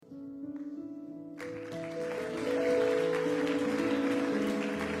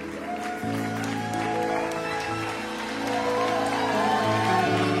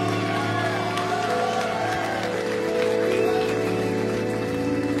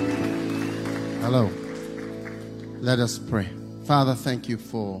Hello. Let us pray. Father, thank you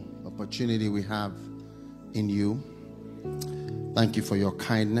for the opportunity we have in you. Thank you for your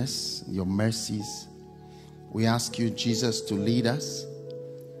kindness, your mercies. We ask you, Jesus, to lead us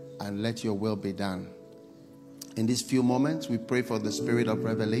and let your will be done. In these few moments, we pray for the spirit of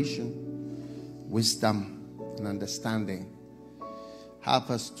revelation, wisdom, and understanding.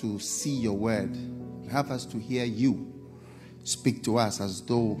 Help us to see your word. Help us to hear you speak to us as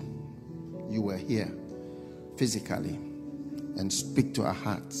though you were here physically, and speak to our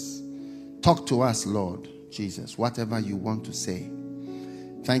hearts. Talk to us, Lord Jesus, whatever you want to say.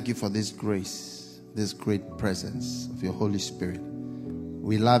 Thank you for this grace, this great presence of your Holy Spirit.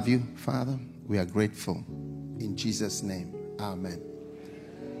 We love you, Father. We are grateful. In Jesus' name, amen.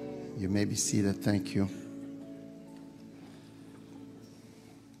 You may be seated. Thank you.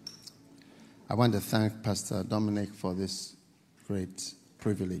 I want to thank Pastor Dominic for this great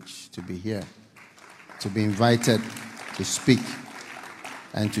privilege to be here, to be invited to speak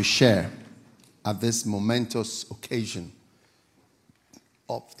and to share at this momentous occasion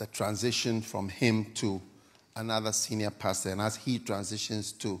of the transition from him to another senior pastor, and as he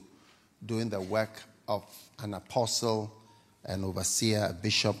transitions to doing the work of an apostle, an overseer, a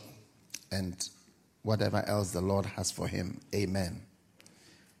bishop, and whatever else the Lord has for him. Amen.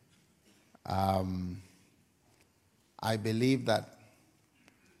 I believe that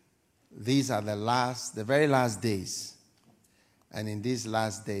these are the very last days. And in these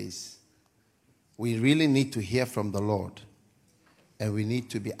last days, we really need to hear from the Lord. And we need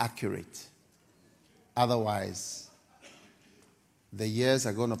to be accurate. Otherwise, the years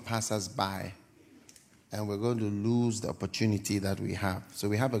are going to pass us by. And we're going to lose the opportunity that we have. So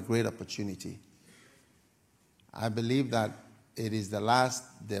we have a great opportunity. I believe that it is the last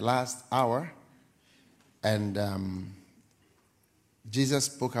hour. And Jesus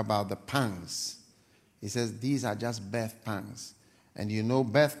spoke about the pangs. He says these are just birth pangs. And you know,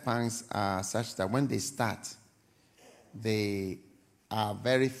 birth pangs are such that when they start, they are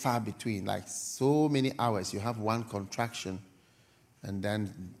very far between. Like so many hours, you have one contraction. And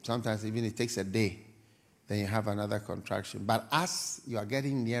then sometimes even it takes a day. Then you have another contraction. But as you are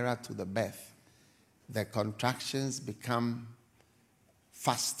getting nearer to the birth, the contractions become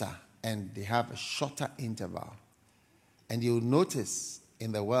faster and they have a shorter interval. And you'll notice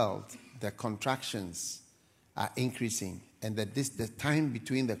in the world, the contractions are increasing. And that the time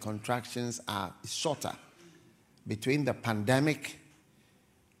between the contractions is shorter. Between the pandemic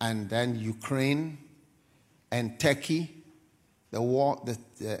and then Ukraine and Turkey, the war,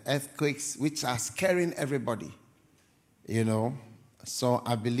 the earthquakes, which are scaring everybody. You know. So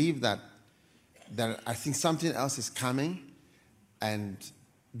I believe that I think something else is coming. And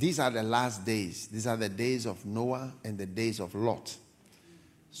these are the last days. These are the days of Noah and the days of Lot.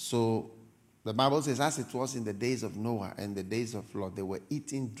 So the Bible says, as it was in the days of Noah and the days of Lot, they were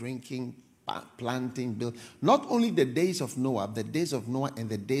eating, drinking, planting, building. Not only the days of Noah, the days of Noah and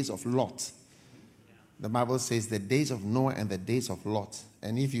the days of Lot. The Bible says the days of Noah and the days of Lot.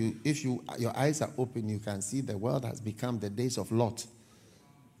 And if your eyes are open, you can see the world has become the days of Lot.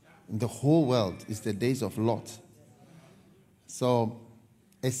 The whole world is the days of Lot. So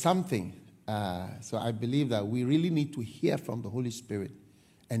it's something. So I believe that we really need to hear from the Holy Spirit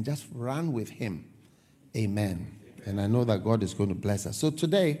and just run with him. Amen. And I know that God is going to bless us. So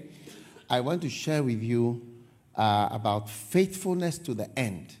today, I want to share with you about faithfulness to the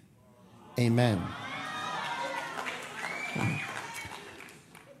end. Amen.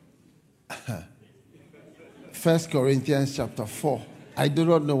 1 Corinthians chapter 4. I do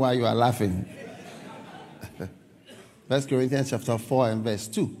not know why you are laughing. 1 Corinthians chapter 4 and verse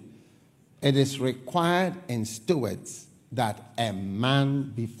 2. It is required in stewards that a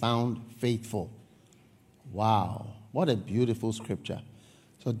man be found faithful. Wow. What a beautiful scripture.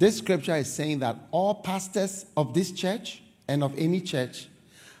 So this scripture is saying that all pastors of this church and of any church,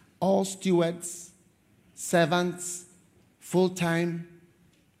 all stewards, servants, full-time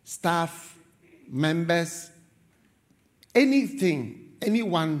staff, members,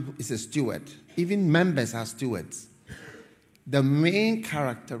 anyone is a steward. Even members are stewards. The main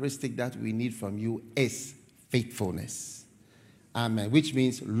characteristic that we need from you is faithfulness. Amen. Which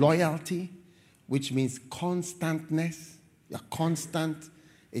means loyalty, which means constantness. You're constant.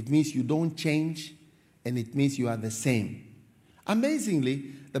 It means you don't change, and it means you are the same.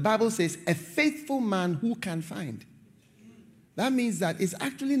 Amazingly, the Bible says, a faithful man who can find. That means that it's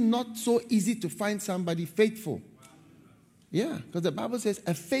actually not so easy to find somebody faithful. Yeah, because the Bible says,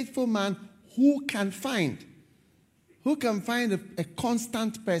 a faithful man who can find. Who can find a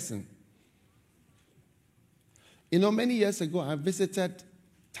constant person? You know, many years ago, I visited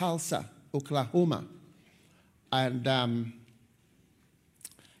Tulsa Oklahoma. And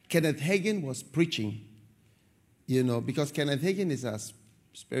Kenneth Hagin was preaching, because Kenneth Hagin is a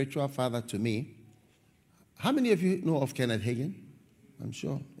spiritual father to me. How many of you know of Kenneth Hagin? I'm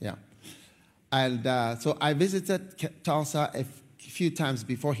sure, yeah. And so I visited Tulsa a few times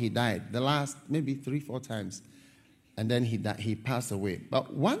before he died. The last, maybe 3-4 times. And then he passed away.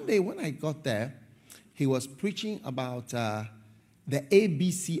 But one day when I got there, he was preaching about the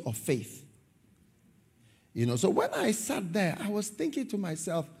ABC of faith. So when I sat there, I was thinking to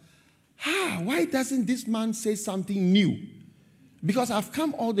myself, why doesn't this man say something new? Because I've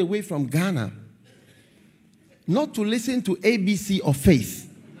come all the way from Ghana not to listen to ABC of faith.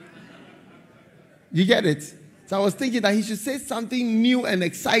 You get it? So I was thinking that he should say something new and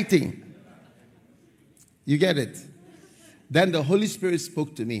exciting. You get it? Then the Holy Spirit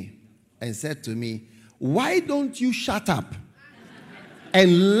spoke to me and said to me, why don't you shut up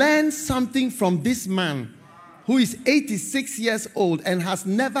and learn something from this man who is 86 years old and has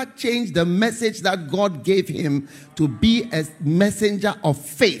never changed the message that God gave him to be a messenger of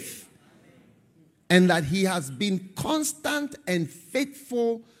faith, and that he has been constant and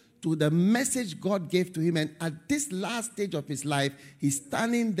faithful to the message God gave to him. And at this last stage of his life, he's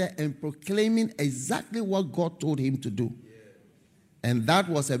standing there and proclaiming exactly what God told him to do. And that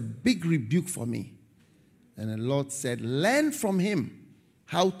was a big rebuke for me. And the Lord said, learn from him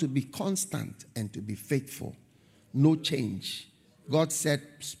how to be constant and to be faithful. No change. God said,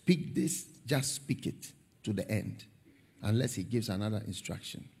 speak this, just speak it to the end, unless he gives another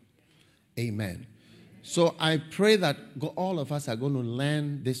instruction. Amen. So I pray that all of us are going to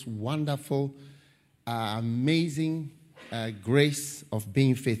learn this wonderful, amazing grace of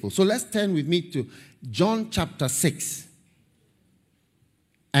being faithful. So let's turn with me to John chapter 6.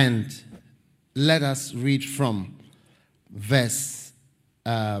 And let us read from verse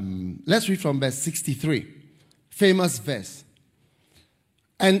 63. Famous verse.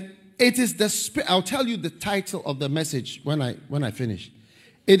 And it is the Spirit. I'll tell you the title of the message when I finish.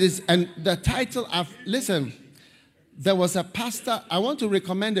 It is, and the title of, listen, there was a pastor. I want to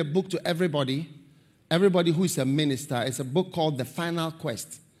recommend a book to everybody who is a minister. It's a book called The Final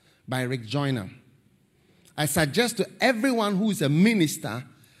Quest by Rick Joyner. I suggest to everyone who is a minister,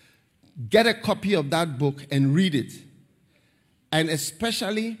 get a copy of that book and read it. And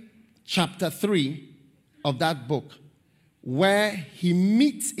especially chapter 3 of that book, where he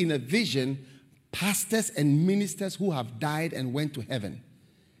meets in a vision pastors and ministers who have died and went to heaven,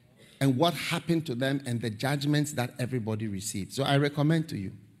 and what happened to them and the judgments that everybody received. So I recommend to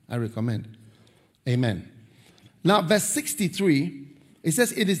you. I recommend. Amen. Now, verse 63, it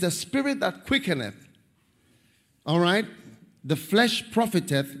says, it is the Spirit that quickeneth. All right? The flesh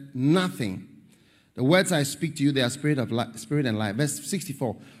profiteth nothing. The words I speak to you, they are spirit and life. Verse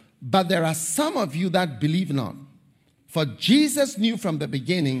 64. But there are some of you that believe not. For Jesus knew from the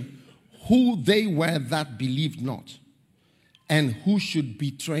beginning who they were that believed not, and who should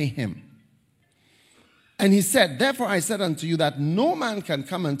betray him. And he said, therefore I said unto you that no man can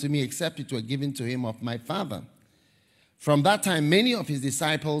come unto me except it were given to him of my Father. From that time many of his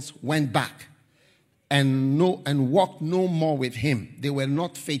disciples went back and walked no more with him. They were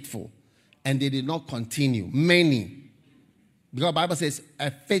not faithful, and they did not continue. Many. Because the Bible says, a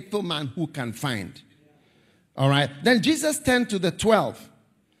faithful man who can find. All right. Then Jesus turned to the 12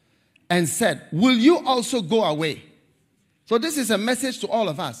 and said, will you also go away? So this is a message to all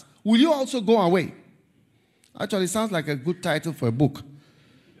of us. Will you also go away? Actually, it sounds like a good title for a book.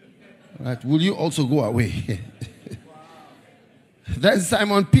 All right. Will you also go away? Then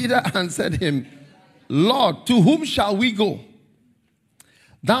Simon Peter answered him, Lord, to whom shall we go?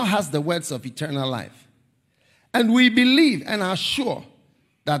 Thou hast the words of eternal life. And we believe and are sure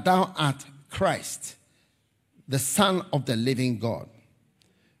that thou art Christ, the Son of the living God.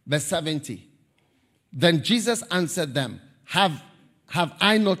 Verse 70. Then Jesus answered them, Have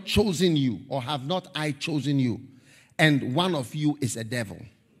I not chosen you, or have not I chosen you? And one of you is a devil.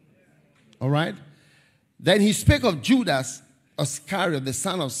 All right? Then he spake of Judas Iscariot, the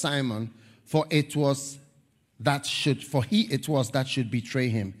son of Simon, for he it was that should betray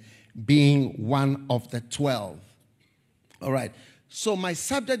him, being one of the 12. All right. So my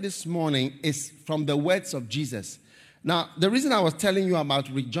subject this morning is from the words of Jesus. Now, the reason I was telling you about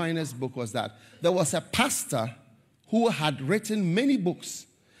Rick Joyner's book was that there was a pastor who had written many books.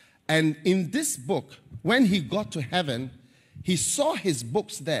 And in this book, when he got to heaven, he saw his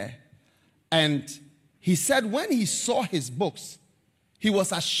books there. And he said when he saw his books, he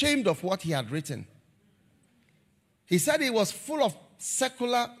was ashamed of what he had written. He said it was full of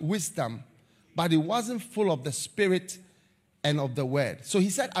secular wisdom, but it wasn't full of the Spirit and of the word. So he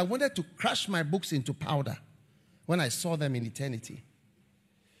said, I wanted to crush my books into powder when I saw them in eternity.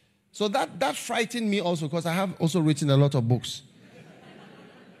 So that frightened me also, because I have also written a lot of books.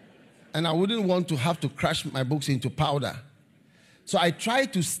 And I wouldn't want to have to crush my books into powder. So I try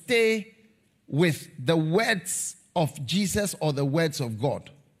to stay with the words of Jesus or the words of God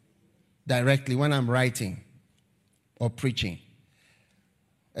directly when I'm writing or preaching.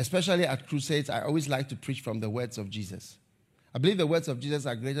 Especially at crusades, I always like to preach from the words of Jesus. I believe the words of Jesus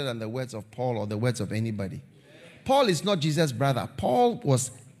are greater than the words of Paul or the words of anybody. Paul is not Jesus' brother. Paul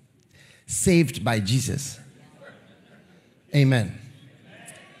was saved by Jesus. Amen.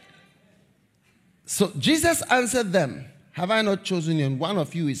 So Jesus answered them, have I not chosen you? And one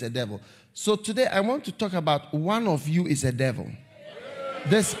of you is a devil. So today I want to talk about one of you is a devil.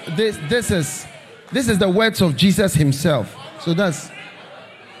 This is the words of Jesus himself. So that's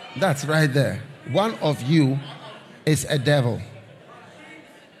right there. One of you is a devil.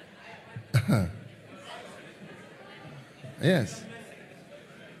 Yes.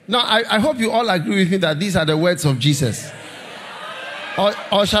 Now, I hope you all agree with me that these are the words of Jesus.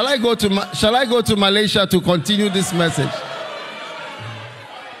 Or shall I go to Malaysia to continue this message?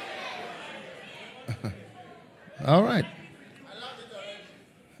 All right.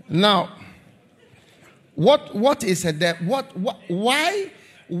 Now, what is a devil?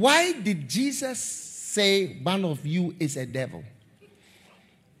 Why did Jesus say one of you is a devil?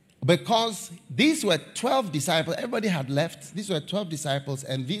 Because these were 12 disciples. Everybody had left. These were 12 disciples,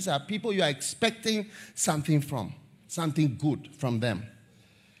 and these are people you are expecting something from, something good from them.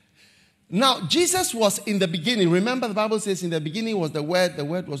 Now, Jesus was in the beginning. Remember, the Bible says in the beginning was the Word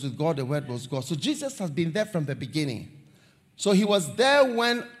was with God, the Word was God. So Jesus has been there from the beginning. So he was there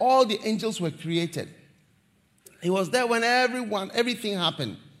when all the angels were created. He was there when everything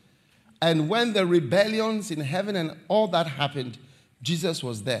happened. And when the rebellions in heaven and all that happened, Jesus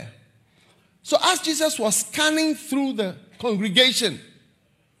was there. So as Jesus was scanning through the congregation,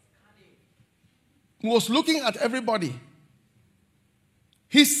 he was looking at everybody.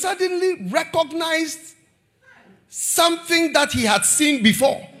 He suddenly recognized something that he had seen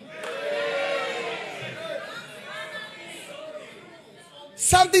before.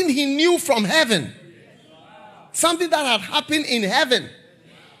 Something he knew from heaven. Something that had happened in heaven.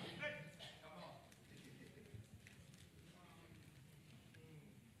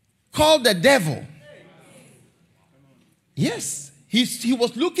 Called the devil. Yes. He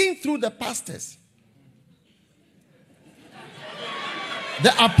was looking through the pastors.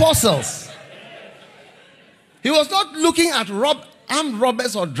 The apostles. He was not looking at armed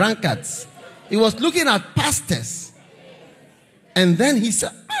robbers or drunkards. He was looking at pastors. And then he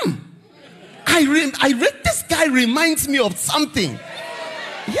said, I read this guy reminds me of something.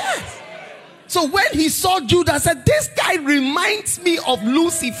 Yes. So when he saw Judas, said, this guy reminds me of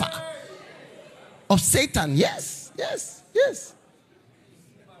Lucifer, of Satan. Yes.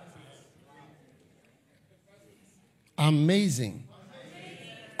 Amazing.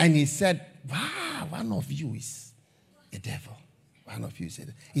 And he said, wow, one of you is a devil. One of you is a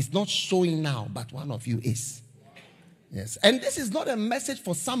devil. It's not showing now, but one of you is. Yes. And this is not a message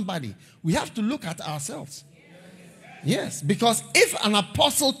for somebody. We have to look at ourselves. Yes. Because if an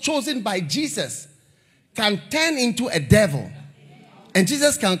apostle chosen by Jesus can turn into a devil, and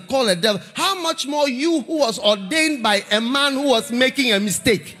Jesus can call a devil, how much more you who was ordained by a man who was making a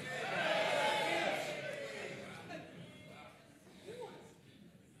mistake?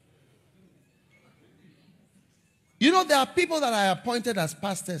 You know, there are people that I appointed as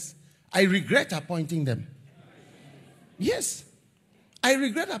pastors. I regret appointing them. Yes. I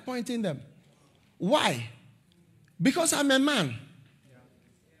regret appointing them. Why? Because I'm a man.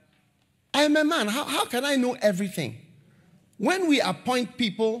 I'm a man. How can I know everything? When we appoint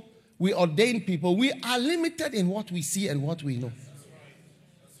people, we ordain people, we are limited in what we see and what we know.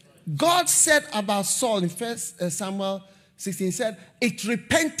 God said about Saul in 1 Samuel 16, said, it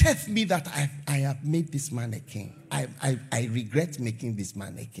repenteth me that I have made this man a king. I regret making this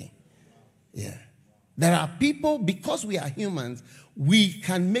man a king. Yeah. There are people, because we are humans, we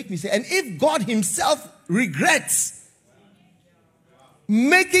can make mistakes. And if God himself regrets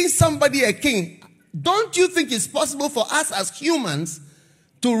making somebody a king, don't you think it's possible for us as humans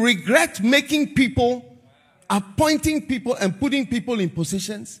to regret making people, appointing people, and putting people in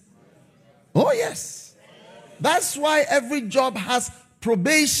positions? Oh, yes. That's why every job has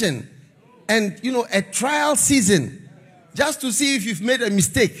probation and, a trial season, just to see if you've made a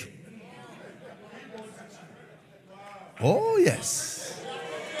mistake. Oh, yes.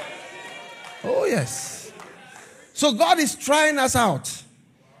 Oh, yes. So God is trying us out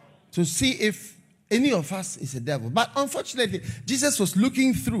to see if Any of us is a devil. But unfortunately, Jesus was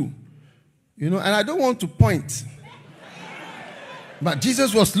looking through, and I don't want to point. But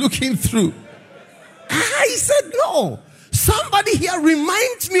Jesus was looking through. He said, no. Somebody here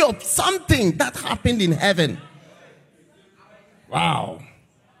reminds me of something that happened in heaven. Wow.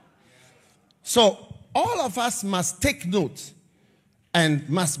 So all of us must take note and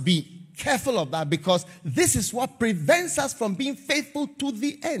must be careful of that, because this is what prevents us from being faithful to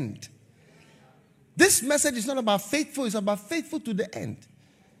the end. This message is not about faithful, it's about faithful to the end.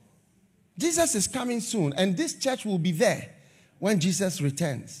 Jesus is coming soon, and this church will be there when Jesus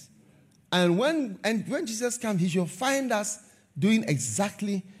returns. And when Jesus comes, he shall find us doing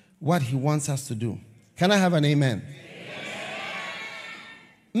exactly what he wants us to do. Can I have an amen? Amen.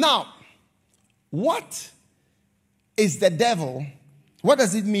 Now, what is the devil? What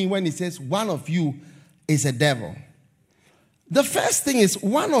does it mean when he says one of you is a devil? The first thing is,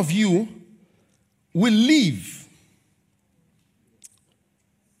 one of you will live.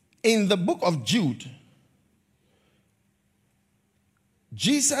 In the book of Jude,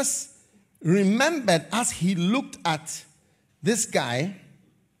 Jesus remembered as he looked at this guy,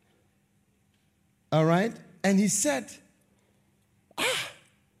 all right, and he said,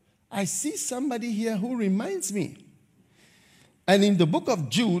 I see somebody here who reminds me. And in the book of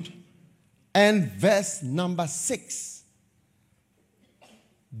Jude and verse number 6,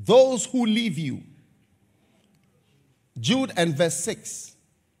 those who leave you, Jude and verse 6,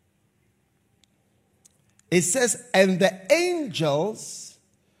 it says, and the angels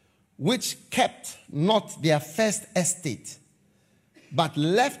which kept not their first estate, but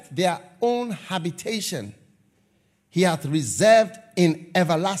left their own habitation, he hath reserved in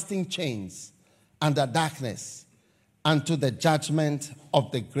everlasting chains under darkness unto the judgment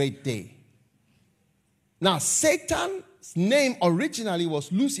of the great day. Now, Satan's name originally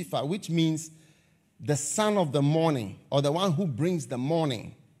was Lucifer, which means the son of the morning, or the one who brings the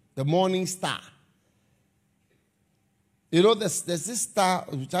morning star. There's this star,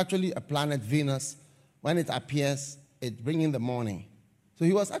 which is actually a planet, Venus. When it appears, it brings in the morning. So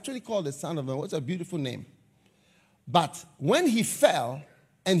he was actually called the son of the morning. It's a beautiful name. But when he fell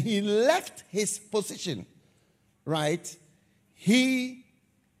and he left his position, right, he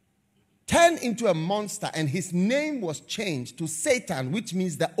turned into a monster, and his name was changed to Satan, which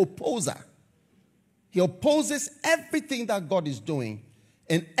means the opposer. He opposes everything that God is doing,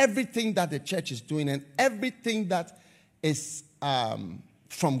 and everything that the church is doing, and everything that is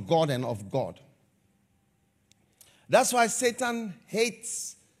from God and of God. That's why Satan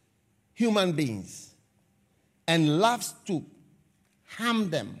hates human beings and loves to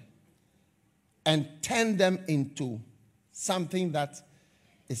harm them and turn them into something that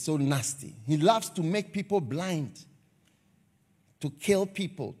is so nasty. He loves to make people blind, to kill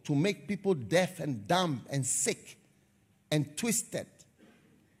people, to make people deaf and dumb and sick and twisted,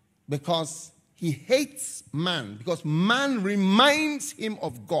 because he hates man, because man reminds him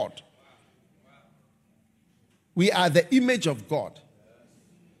of God. We are the image of God.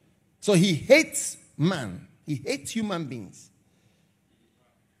 So he hates man. He hates human beings.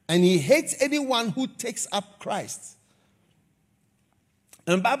 And he hates anyone who takes up Christ.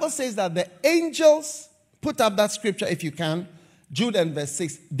 And the Bible says that the angels, put up that scripture if you can, Jude and verse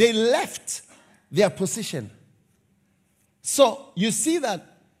 6, they left their position. So you see that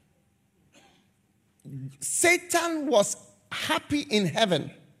Satan was happy in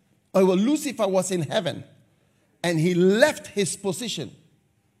heaven, or Lucifer was in heaven, and he left his position.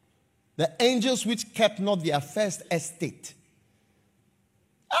 The angels which kept not their first estate.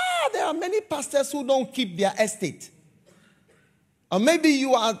 There are many pastors who don't keep their estate. Or maybe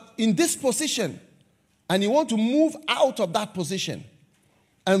you are in this position and you want to move out of that position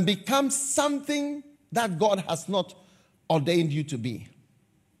and become something that God has not ordained you to be.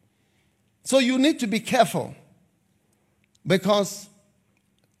 So you need to be careful, because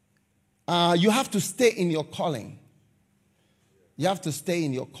you have to stay in your calling. You have to stay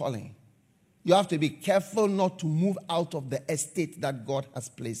in your calling. You have to be careful not to move out of the estate that God has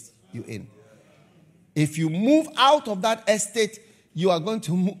placed you in. If you move out of that estate, you are going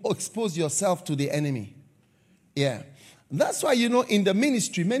to expose yourself to the enemy. Yeah. That's why, in the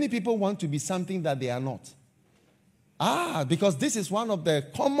ministry, many people want to be something that they are not. Because this is one of the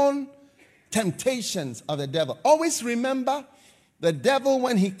common temptations of the devil. Always remember, the devil,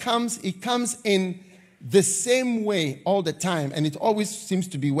 when he comes in the same way all the time, and it always seems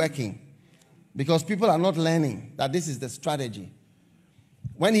to be working, because people are not learning that this is the strategy.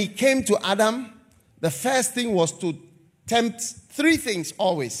 When he came to Adam, the first thing was to tempt three things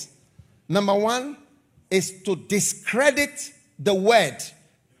always. Number one is to discredit the word,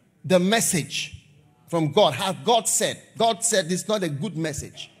 the message from God. Have God said? God said it's not a good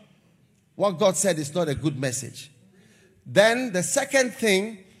message. What God said is not a good message. Then the second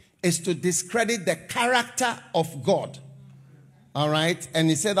thing is to discredit the character of God. All right? And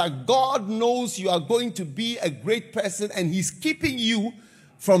he said that God knows you are going to be a great person and he's keeping you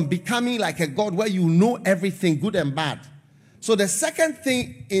from becoming like a God where you know everything, good and bad. So the second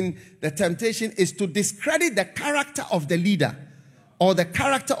thing in the temptation is to discredit the character of the leader or the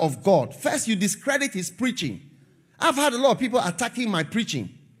character of God. First, you discredit his preaching. I've had a lot of people attacking my preaching.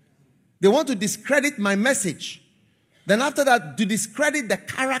 They want to discredit my message. Then after that, to discredit the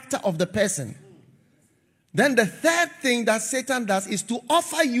character of the person. Then the third thing that Satan does is to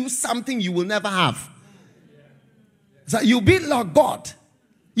offer you something you will never have. So you'll be like God.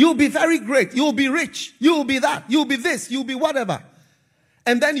 You'll be very great. You'll be rich. You'll be that. You'll be this. You'll be whatever.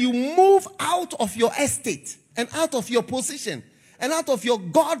 And then you move out of your estate and out of your position and out of your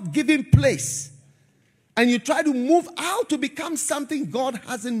God-given place. And you try to move out to become something God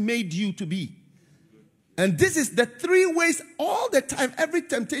hasn't made you to be. And this is the three ways all the time. Every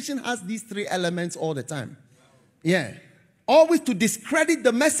temptation has these three elements all the time. Yeah. Always to discredit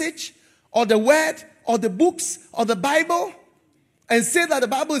the message or the word or the books or the Bible and say that the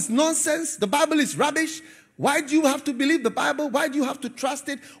Bible is nonsense. The Bible is rubbish. Why do you have to believe the Bible? Why do you have to trust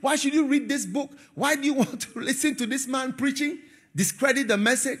it? Why should you read this book? Why do you want to listen to this man preaching? Discredit the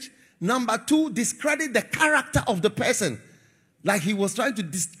message. Number two, discredit the character of the person. Like he was trying to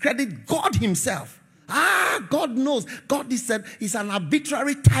discredit God himself. God knows. God is an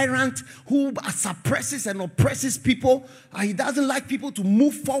arbitrary tyrant who suppresses and oppresses people. He doesn't like people to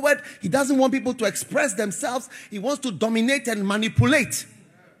move forward. He doesn't want people to express themselves. He wants to dominate and manipulate.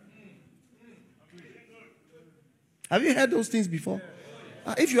 Have you heard those things before?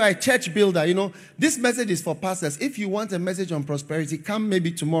 If you are a church builder, you know, this message is for pastors. If you want a message on prosperity, come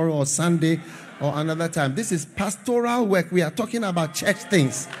maybe tomorrow or Sunday or another time. This is pastoral work. We are talking about church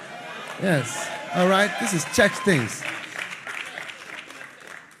things. Yes. All right, this is church things.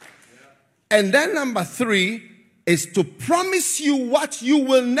 And then number three is to promise you what you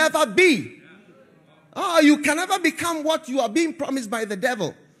will never be. You can never become what you are being promised by the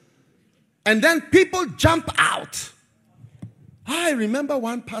devil. And then people jump out. I remember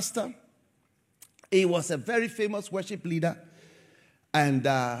one pastor. He was a very famous worship leader. And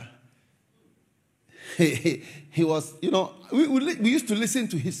he was, you know, we used to listen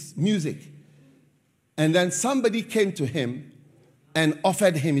to his music. And then somebody came to him and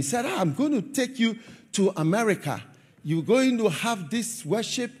offered him. He said, I'm going to take you to America. You're going to have this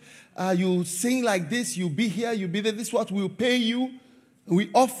worship. You sing like this. You'll be here. You'll be there. This is what we'll pay you. We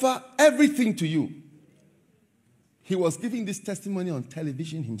offer everything to you. He was giving this testimony on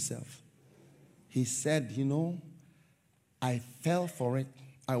television himself. He said, you know, I fell for it.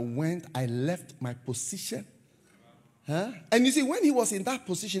 I went. I left my position. And you see, when he was in that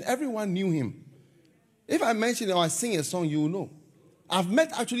position, everyone knew him. If I mention or I sing a song, you will know. I've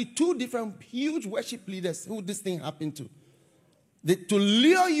met actually two different huge worship leaders who this thing happened to. To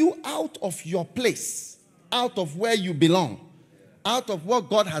lure you out of your place, out of where you belong, out of what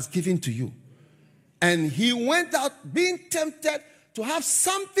God has given to you. And he went out being tempted to have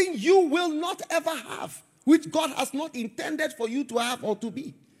something you will not ever have, which God has not intended for you to have or to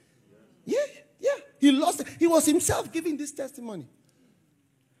be. Yeah. He lost it. He was himself giving this testimony.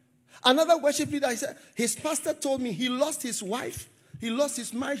 Another worship leader, he said, his pastor told me he lost his wife, he lost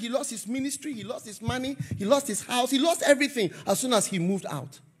his marriage, he lost his ministry, he lost his money, he lost his house, he lost everything as soon as he moved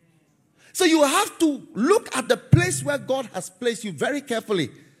out. So you have to look at the place where God has placed you very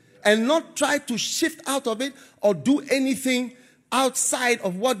carefully and not try to shift out of it or do anything outside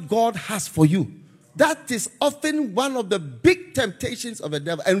of what God has for you. That is often one of the big temptations of the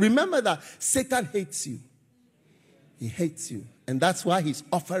devil. And remember that Satan hates you. He hates you. And that's why he's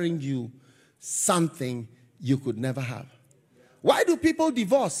offering you something you could never have. Why do people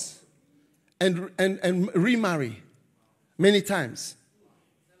divorce and remarry many times?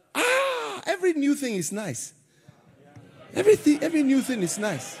 Every new thing is nice. Every new thing is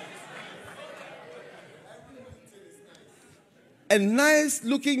nice. A nice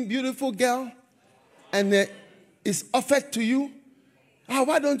looking, beautiful girl, and is offered to you.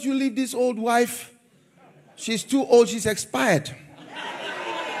 Why don't you leave this old wife? She's too old, she's expired.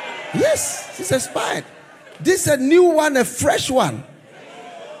 Yes, she's expired. This is a new one, a fresh one.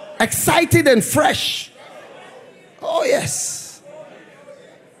 Excited and fresh. Oh, yes.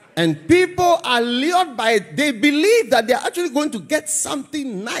 And people are lured by it. They believe that they're actually going to get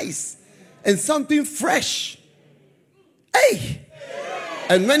something nice and something fresh. Hey!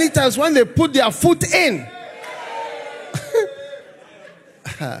 And many times when they put their foot in,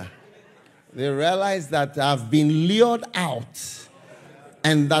 They realize that I've been lured out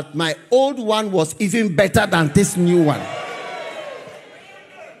and that my old one was even better than this new one.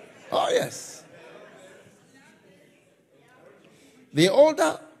 Oh, yes.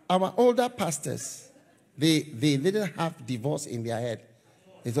 Our older pastors, they didn't have divorce in their head.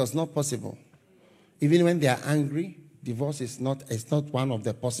 It was not possible. Even when they are angry, divorce is not one of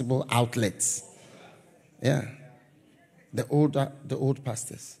the possible outlets. Yeah. The old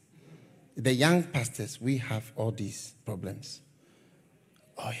pastors. The young pastors, we have all these problems.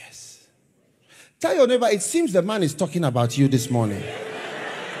 Oh, yes. Tell your neighbor, it seems the man is talking about you this morning.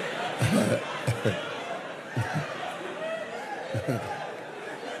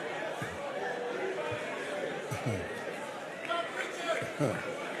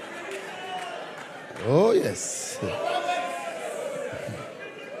 Oh, yes.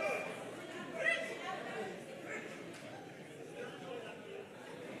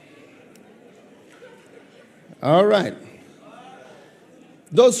 All right.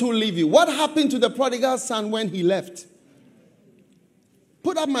 Those who leave you. What happened to the prodigal son when he left?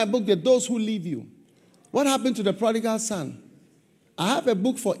 Put up my book, Those Who Leave You. What happened to the prodigal son? I have a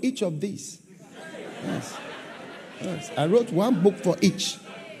book for each of these. Yes. Yes. I wrote one book for each.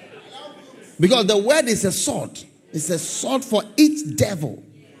 Because the word is a sword. It's a sword for each devil.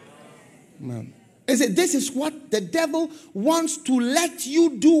 Man. I said, this is what the devil wants to let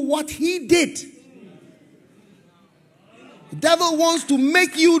you do what he did. The devil wants to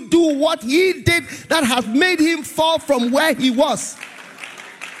make you do what he did that has made him fall from where he was.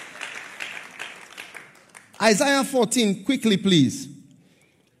 Isaiah 14, quickly please.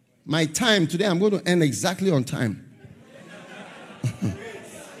 My time today, I'm going to end exactly on time.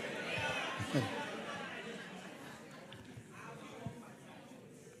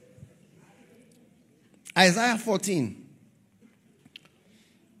 Isaiah 14,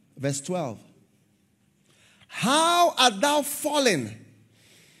 verse 12. How art thou fallen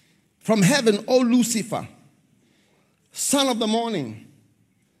from heaven, O Lucifer, son of the morning?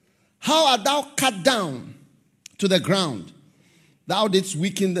 How art thou cut down to the ground? Thou didst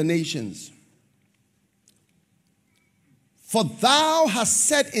weaken the nations. For thou hast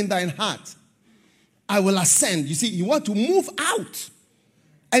said in thine heart, I will ascend. You see, you want to move out.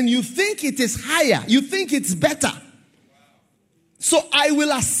 And you think it is higher. You think it's better. So I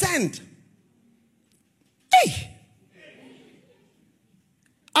will ascend. Hey!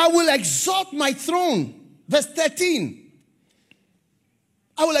 I will exalt my throne. Verse 13.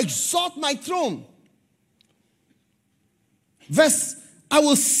 I will exalt my throne. I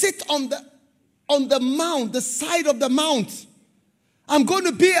will sit on the mount, the side of the mount. I'm going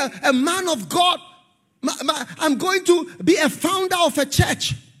to be a man of God. I'm going to be a founder of a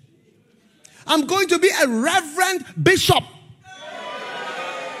church. I'm going to be a reverend bishop.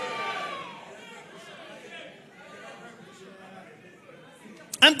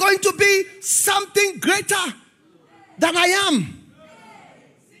 I'm going to be something greater than I am.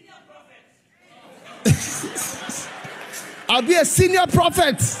 I'll be a senior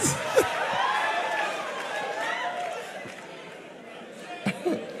prophet.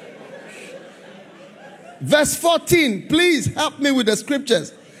 Verse 14, please help me with the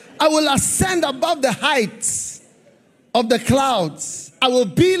scriptures. I will ascend above the heights of the clouds. I will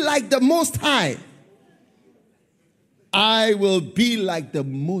be like the Most High. I will be like the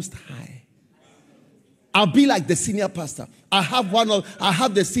Most High. I'll be like the senior pastor. I have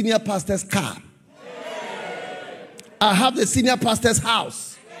the senior pastor's car. I have the senior pastor's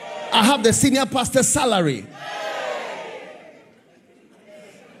house. I have the senior pastor's salary.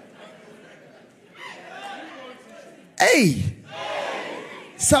 Hey,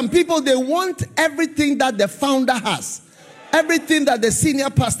 some people, they want everything that the founder has, everything that the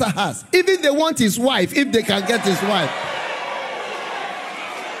senior pastor has. Even they want his wife, if they can get his wife.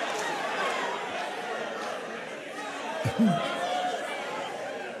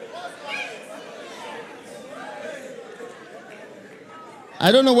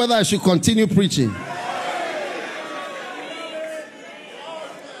 I don't know whether I should continue preaching.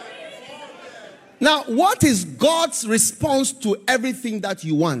 Now, what is God's response to everything that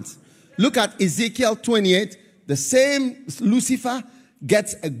you want? Look at Ezekiel 28. The same Lucifer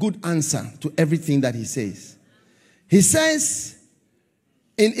gets a good answer to everything that he says. He says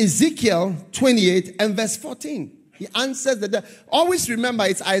in Ezekiel 28 and verse 14, he answers that. Always remember,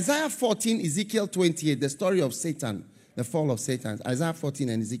 it's Isaiah 14, Ezekiel 28, the story of Satan, the fall of Satan. Isaiah 14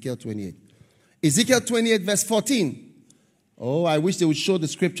 and Ezekiel 28. Ezekiel 28 verse 14. Oh, I wish they would show the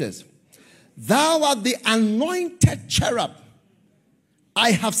scriptures. Thou art the anointed cherub.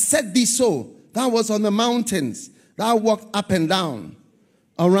 I have said thee so. Thou was on the mountains. Thou walked up and down.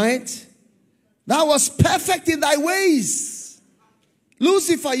 All right? Thou was perfect in thy ways.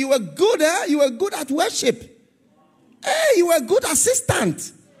 Lucifer, you were good, eh? You were good at worship. Hey, you were a good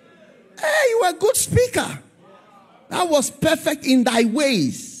assistant. Hey, you were a good speaker. Thou was perfect in thy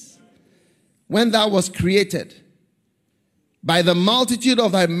ways when thou was created. By the multitude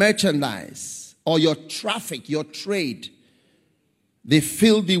of thy merchandise, or your traffic, your trade, they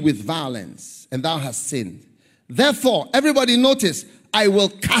filled thee with violence, and thou hast sinned. Therefore, everybody notice, I will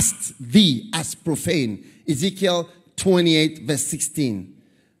cast thee as profane. Ezekiel 28 verse 16.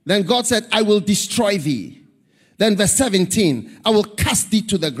 Then God said, I will destroy thee. Then verse 17, I will cast thee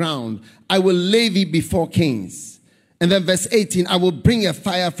to the ground. I will lay thee before kings. And then verse 18, I will bring a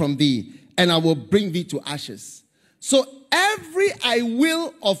fire from thee, and I will bring thee to ashes. So every I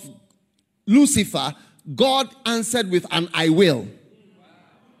will of Lucifer, God answered with an I will.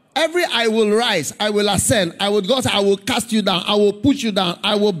 Every I will rise, I will ascend, I will go, I will cast you down, I will put you down,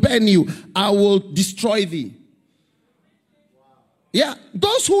 I will burn you, I will destroy thee. Yeah,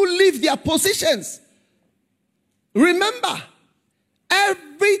 those who leave their positions. Remember,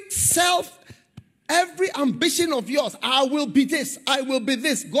 every ambition of yours, I will be this, I will be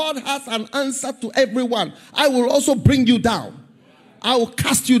this. God has an answer to everyone. I will also bring you down. I will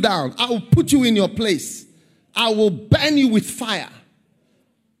cast you down. I will put you in your place. I will burn you with fire.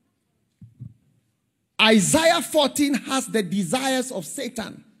 Isaiah 14 has the desires of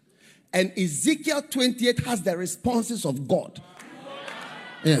Satan. And Ezekiel 28 has the responses of God.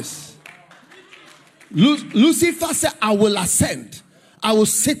 Yes. Lucifer said, I will ascend. I will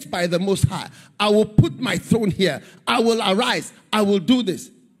sit by the Most High. I will put my throne here. I will arise. I will do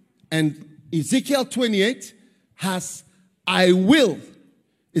this. And Ezekiel 28 has, I will.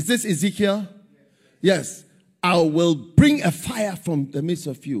 Is this Ezekiel? Yes. I will bring a fire from the midst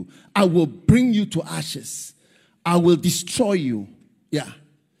of you. I will bring you to ashes. I will destroy you. Yeah.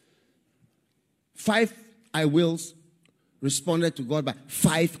 5 I wills responded to God by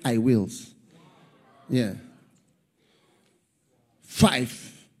 5 I wills. Yeah.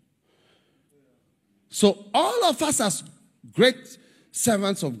 5. So all of us as great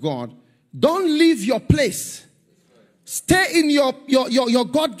servants of God, don't leave your place. Stay in your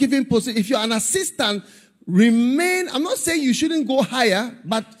God-given position. If you're an assistant, remain. I'm not saying you shouldn't go higher,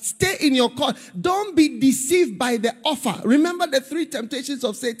 but stay in your call. Don't be deceived by the offer. Remember the 3 temptations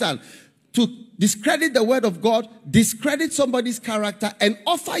of Satan: to discredit the word of God, discredit somebody's character, and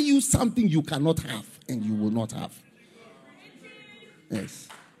offer you something you cannot have and you will not have. Yes.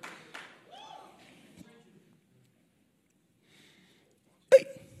 Hey.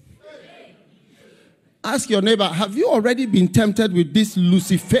 Ask your neighbor, have you already been tempted with these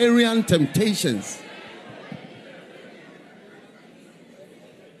Luciferian temptations?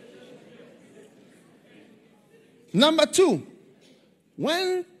 Number 2,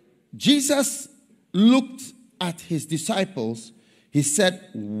 when Jesus looked at his disciples, he said,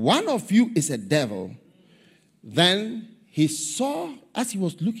 one of you is a devil. Then he saw, as he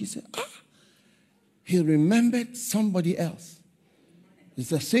was looking, he said, he remembered somebody else. It's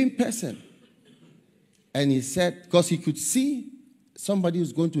the same person. And he said, because he could see somebody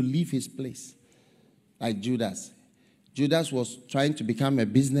who's going to leave his place, like Judas. Judas was trying to become a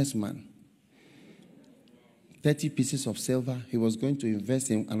businessman. 30 pieces of silver. He was going to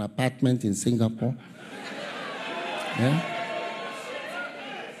invest in an apartment in Singapore. Yeah.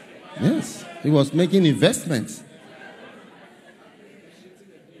 Yes. He was making investments.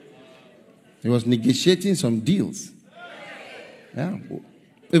 He was negotiating some deals. Yeah.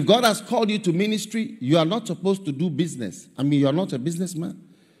 If God has called you to ministry, you are not supposed to do business. I mean, you are not a businessman.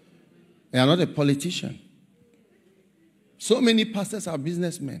 You are not a politician. So many pastors are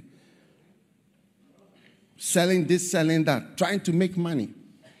businessmen. Selling this, selling that, trying to make money.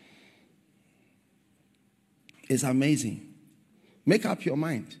 It's amazing. Make up your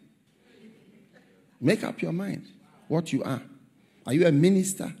mind. Make up your mind what you are. Are you a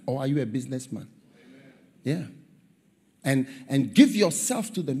minister or are you a businessman? Yeah. And give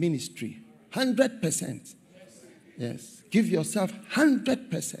yourself to the ministry. 100%. Yes. Give yourself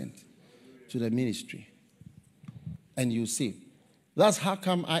 100% to the ministry. And you see. That's how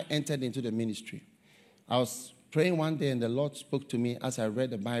come I entered into the ministry. I was praying one day and the Lord spoke to me as I read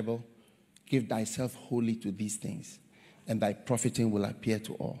the Bible, give thyself wholly to these things, and thy profiting will appear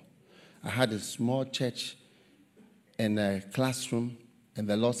to all. I had a small church and a classroom, and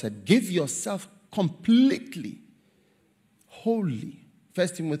the Lord said, give yourself completely, wholly. 1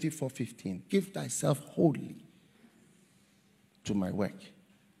 Timothy 4:15, give thyself wholly to my work,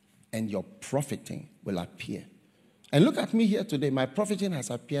 and your profiting will appear. And look at me here today. My profiting has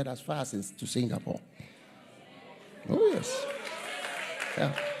appeared as far as to Singapore. Oh, yes.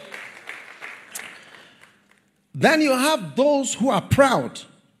 Yeah. Then you have those who are proud.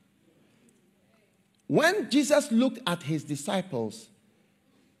 When Jesus looked at his disciples,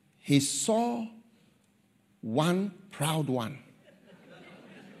 he saw one proud one.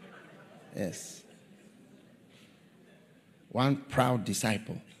 Yes. One proud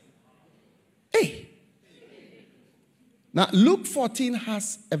disciple. Hey! Now, Luke 14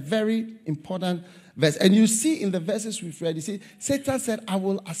 has a very important verse. And you see in the verses we've read, you see, Satan said, I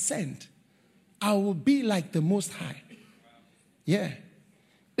will ascend. I will be like the Most High. Yeah.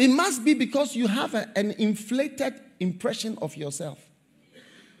 It must be because you have an inflated impression of yourself.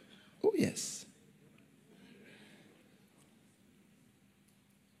 Oh, yes.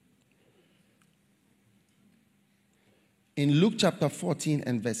 In Luke chapter 14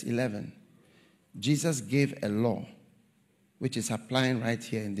 and verse 11, Jesus gave a law which is applying right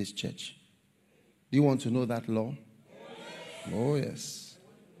here in this church. Do you want to know that law? Oh, yes.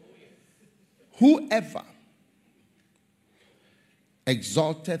 Whoever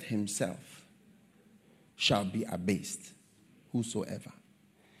exalteth himself shall be abased, whosoever.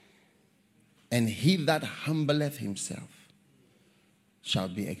 And he that humbleth himself shall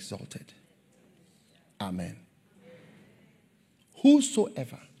be exalted. Amen.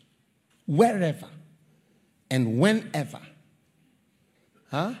 Whosoever, wherever, and whenever,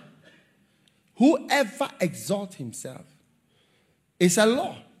 whoever exalts himself, is a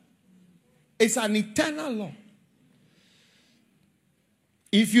law. It's an eternal law.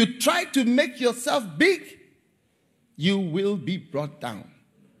 If you try to make yourself big, you will be brought down.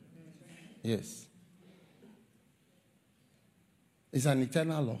 Yes. It's an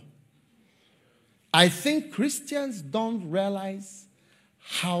eternal law. I think Christians don't realize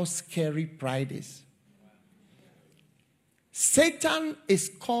how scary pride is. Satan is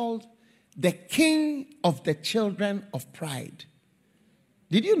called the king of the children of pride.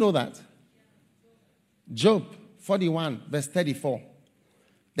 Did you know that? Job 41 verse 34.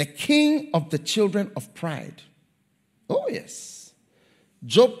 The king of the children of pride. Oh yes.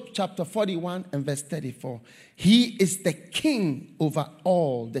 Job chapter 41 and verse 34. He is the king over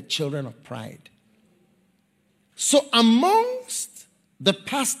all the children of pride. So amongst the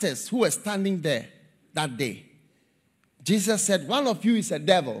pastors who were standing there that day, Jesus said, one of you is a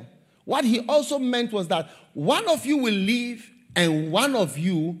devil. What he also meant was that one of you will leave and one of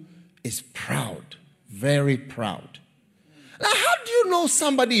you is proud, very proud. Now, how do you know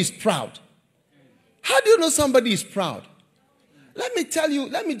somebody is proud? How do you know somebody is proud? Let me tell you,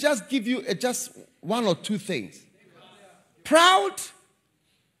 let me just give you just one or two things. Proud,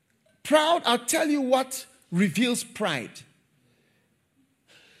 I'll tell you what reveals pride.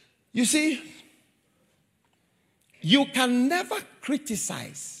 You see, you can never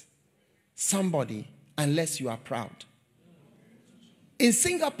criticize somebody unless you are proud. In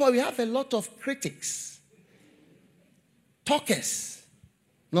Singapore, we have a lot of critics, talkers.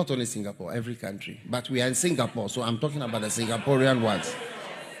 Not only Singapore, every country. But we are in Singapore, so I'm talking about the Singaporean ones.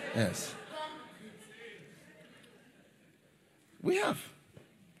 Yes. We have.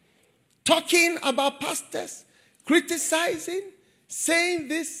 Talking about pastors, criticizing, saying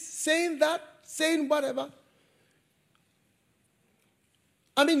this, saying that, saying whatever.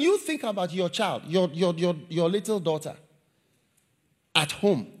 I mean, you think about your child, your little daughter at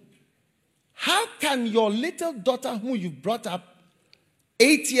home. How can your little daughter who you brought up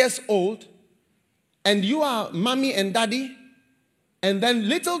 8 years old, and you are mommy and daddy, and then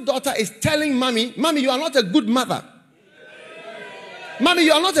little daughter is telling mommy, you are not a good mother. Mommy,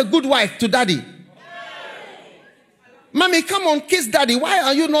 you are not a good wife to daddy. Mommy, come on, kiss daddy. Why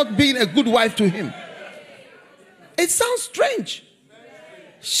are you not being a good wife to him? It sounds strange.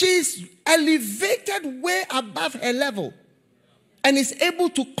 She's elevated way above her level and is able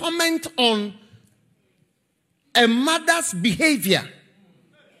to comment on a mother's behavior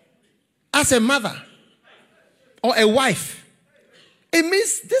as a mother or a wife. It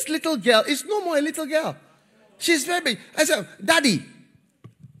means this little girl is no more a little girl. She's very big. I said, Daddy,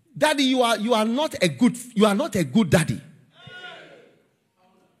 you are not a good daddy.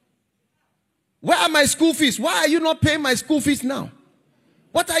 Where are my school fees? Why are you not paying my school fees now?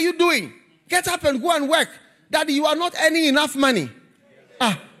 What are you doing? Get up and go and work. Daddy, you are not earning enough money.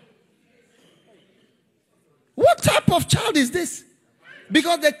 What type of child is this?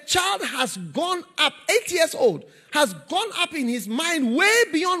 Because the child has gone up, 8 years old, has gone up in his mind way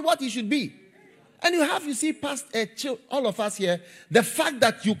beyond what he should be. And you see, past all of us here, the fact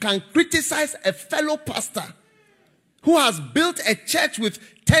that you can criticize a fellow pastor who has built a church with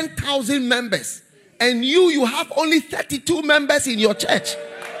 10,000 members, and you have only 32 members in your church,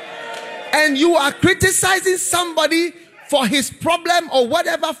 and you are criticizing somebody for his problem or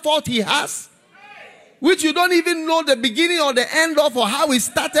whatever fault he has. which you don't even know the beginning or the end of, or how it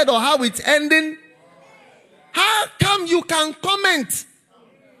started or how it's ending. How come you can comment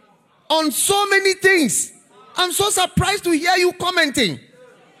on so many things? I'm so surprised to hear you commenting.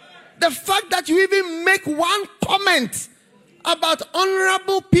 The fact that you even make one comment about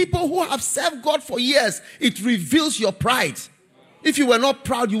honorable people who have served God for years, it reveals your pride. If you were not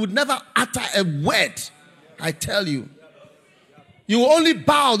proud, you would never utter a word. I tell you. You will only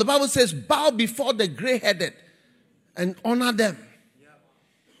bow. The Bible says, bow before the gray-headed and honor them.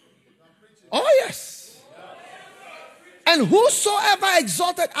 Oh, yes. And whosoever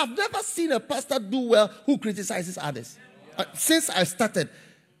exalted, I've never seen a pastor do well who criticizes others. Since I started,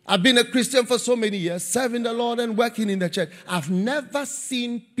 I've been a Christian for so many years, serving the Lord and working in the church. I've never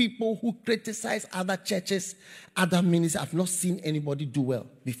seen people who criticize other churches, other ministries. I've not seen anybody do well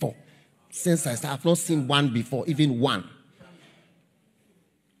before. Since I started, I've not seen one before, even one.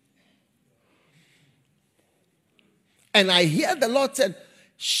 And I hear the Lord said,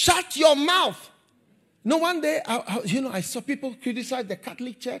 shut your mouth. No, one day, I saw people criticize the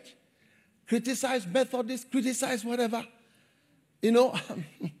Catholic Church, criticize Methodists, criticize whatever. And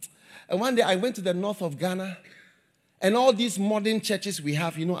one day I went to the north of Ghana, and all these modern churches we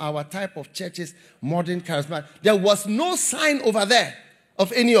have, our type of churches, modern charismatic, there was no sign over there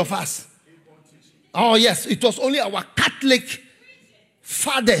of any of us. Oh yes, it was only our Catholic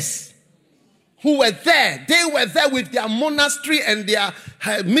fathers who were there. They were there with their monastery and their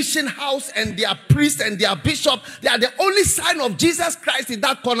mission house and their priest and their bishop. They are the only sign of Jesus Christ in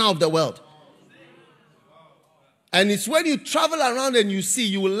that corner of the world. And it's when you travel around and you see,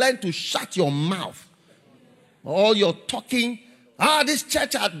 you will learn to shut your mouth. All your talking, this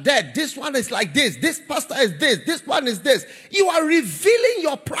church are dead. This one is like this. This pastor is this. This one is this. You are revealing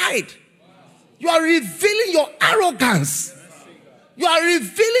your pride. You are revealing your arrogance. You are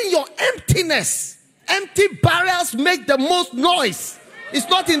revealing your emptiness. Empty barrels make the most noise. It's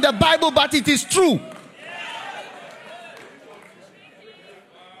not in the Bible, but it is true.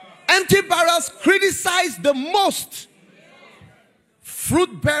 Empty barrels criticize the most.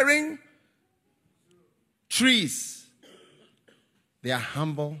 Fruit-bearing trees, they are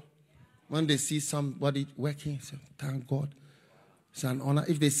humble. When they see somebody working, say, thank God. It's an honor.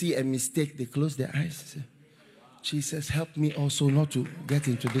 If they see a mistake, they close their eyes. Say, Jesus, help me also not to get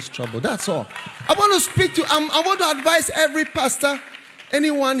into this trouble. That's all. I want to speak to, I want to advise every pastor,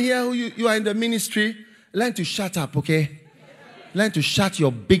 anyone here who you are in the ministry, learn to shut up, okay? Learn to shut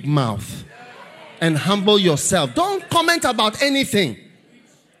your big mouth and humble yourself. Don't comment about anything.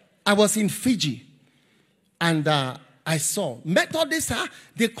 I was in Fiji and I saw Methodists,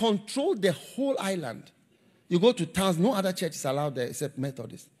 they control the whole island. You go to towns, no other church is allowed there except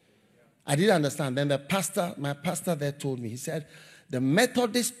Methodists. I didn't understand. Then my pastor there told me, he said, the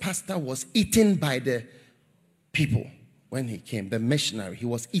Methodist pastor was eaten by the people when he came, the missionary. He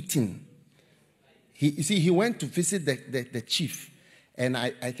was eaten. He went to visit the chief. And I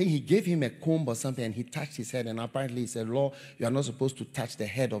think he gave him a comb or something, and he touched his head. And apparently he said, Lord, you are not supposed to touch the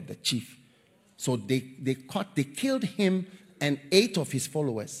head of the chief. So they killed him and 8 of his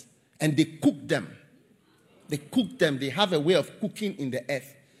followers. And they cooked them. They cooked them. They have a way of cooking in the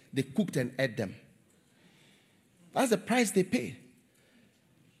earth. They cooked and ate them. That's the price they paid.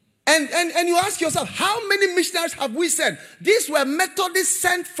 And you ask yourself, how many missionaries have we sent? These were Methodists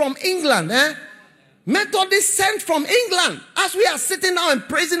sent from England. Methodists sent from England. As we are sitting now and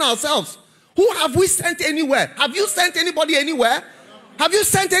praising ourselves. Who have we sent anywhere? Have you sent anybody anywhere? Have you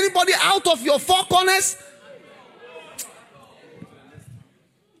sent anybody out of your 4 corners?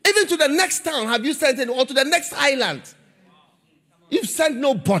 Even to the next town, have you sent anyone? Or to the next island? You've sent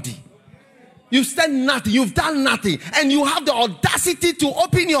nobody. You've sent nothing. You've done nothing. And you have the audacity to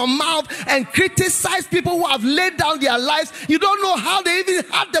open your mouth and criticize people who have laid down their lives. You don't know how they even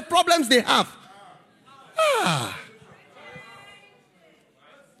have the problems they have.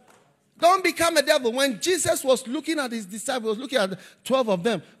 Don't become a devil. When Jesus was looking at his disciples, looking at 12 of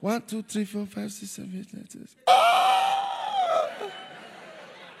them. 1, 2, 3, 4, 5, 6, 7, 8, 9, 10.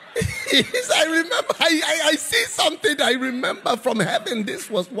 I remember, I see something I remember from heaven. This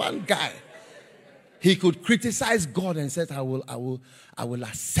was one guy. He could criticize God and said, I will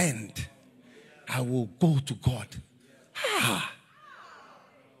ascend. I will go to God.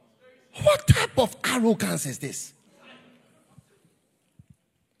 What type of arrogance is this?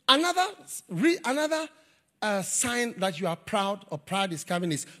 Another sign that you are proud or pride is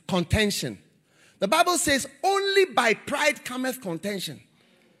coming is contention. The Bible says, only by pride cometh contention.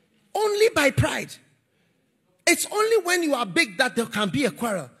 Only by pride. It's only when you are big that there can be a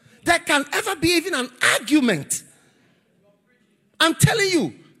quarrel. There can ever be even an argument. I'm telling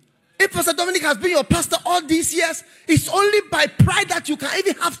you, If Pastor Dominic has been your pastor all these years, it's only by pride that you can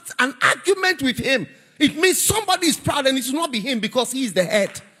even have an argument with him. It means somebody is proud, and it should not be him because he is the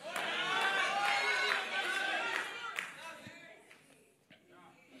head.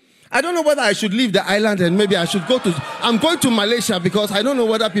 I don't know whether I should leave the island and maybe I should go to... I'm going to Malaysia because I don't know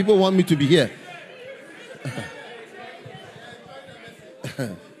whether people want me to be here.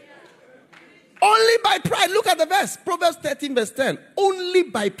 Only by pride. Look at the verse. Proverbs 13 verse 10. Only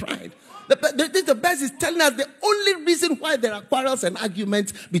by pride. The verse is telling us the only reason why there are quarrels and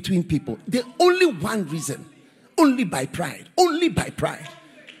arguments between people. The only one reason. Only by pride. Only by pride.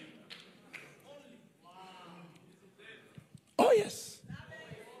 Oh yes.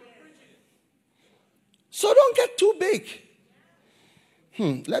 So don't get too big.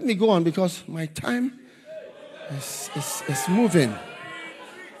 Let me go on because my time is moving.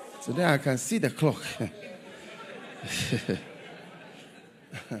 So then I can see the clock.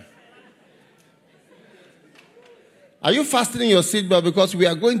 Are you fastening your seatbelt because we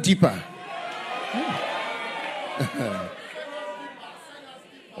are going deeper?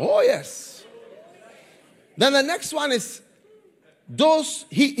 Oh yes. Then the next one is those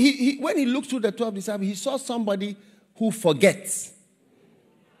when he looked through the 12 disciples, he saw somebody who forgets.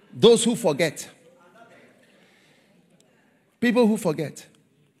 Those who forget. People who forget.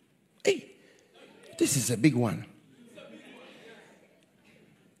 Hey, this is a big one.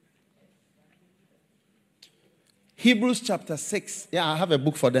 Hebrews chapter 6. Yeah, I have a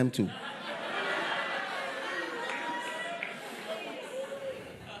book for them too.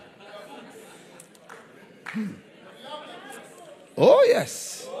 Oh,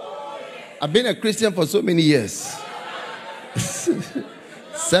 yes. I've been a Christian for so many years.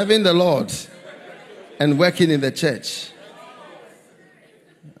 Serving the Lord and working in the church.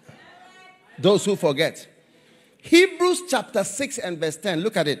 Those who forget. Hebrews chapter 6 and verse 10.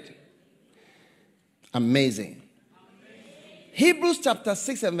 Look at it. Amazing. Hebrews chapter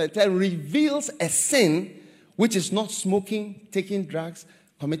 6 and verse 10 reveals a sin which is not smoking, taking drugs,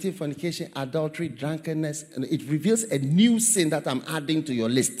 committing fornication, adultery, drunkenness. And it reveals a new sin that I'm adding to your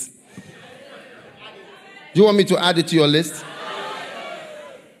list. Do you want me to add it to your list?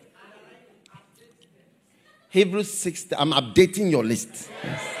 Hebrews 6, I'm updating your list.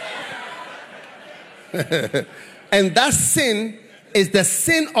 Yes. And that sin is the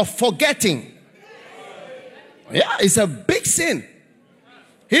sin of forgetting. Yeah, it's a big sin.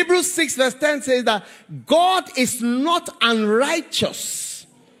 Hebrews 6 verse 10 says that God is not unrighteous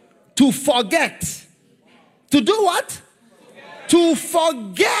to forget. To do what? To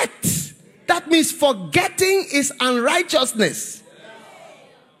forget. That means forgetting is unrighteousness.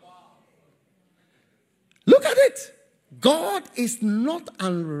 Look at it. God is not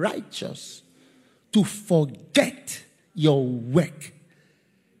unrighteous to forget your work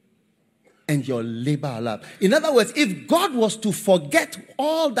and your labor alive. In other words, if God was to forget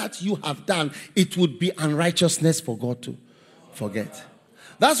all that you have done, it would be unrighteousness for God to forget.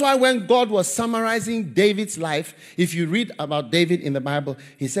 That's why when God was summarizing David's life, if you read about David in the Bible,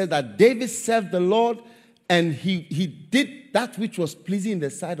 he said that David served the Lord and he did that which was pleasing in the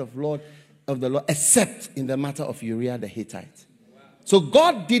sight of the Lord, except in the matter of Uriah the Hittite. So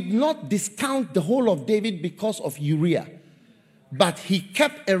God did not discount the whole of David because of Uriah. But he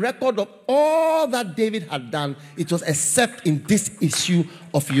kept a record of all that David had done. It was except in this issue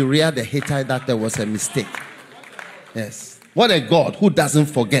of Uriah the Hittite that there was a mistake. Yes. What a God who doesn't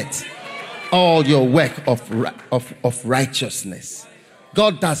forget all your work of righteousness.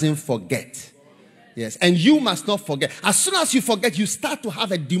 God doesn't forget. Yes. And you must not forget. As soon as you forget, you start to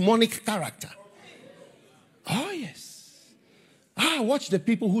have a demonic character. Oh, yes. Watch the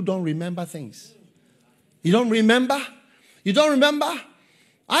people who don't remember things. You don't remember? You don't remember?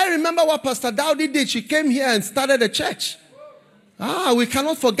 I remember what Pastor Dowdy did. She came here and started a church. We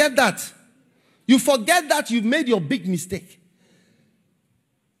cannot forget that. You forget that you've made your big mistake.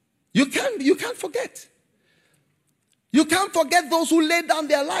 You can't forget. You can't forget those who laid down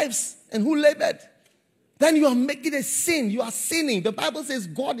their lives and who labored. Then you are making a sin. You are sinning. The Bible says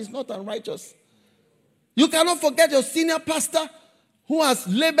God is not unrighteous. You cannot forget your senior pastor who has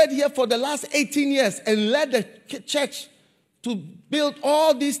labored here for the last 18 years and led the church to build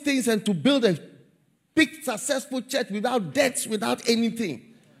all these things and to build a big successful church without debts, without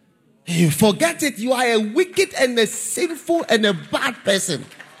anything. You forget it. You are a wicked and a sinful and a bad person.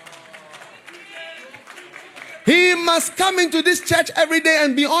 He must come into this church every day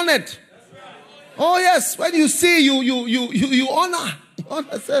and be honored. Oh yes, when you see you honor. You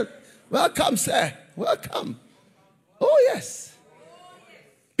honor, sir. Welcome, sir. Welcome. Oh yes.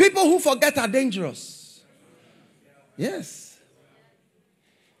 People who forget are dangerous. Yes.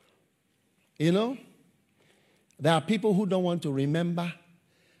 You know, there are people who don't want to remember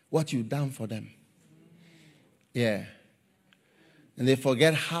what you've done for them. Yeah. And they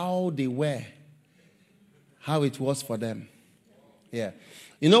forget how they were, how it was for them. Yeah.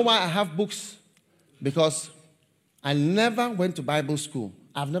 You know why I have books? Because I never went to Bible school.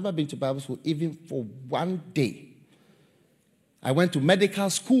 I've never been to Bible school even for one day. I went to medical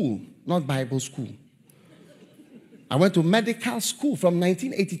school, not Bible school. I went to medical school from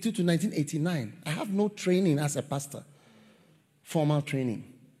 1982 to 1989. I have no training as a pastor, formal training.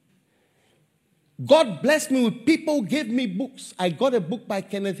 God blessed me with people who gave me books. I got a book by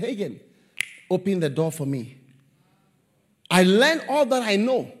Kenneth Hagin, opened the door for me. I learned all that I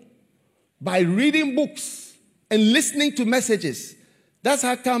know by reading books and listening to messages. That's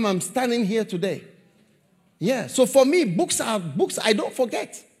how come I'm standing here today. Yeah, so for me, books are books I don't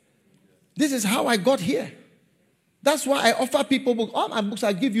forget. This is how I got here. That's why I offer people books. All my books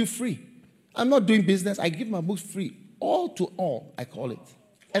I give you free. I'm not doing business. I give my books free. All to all, I call it.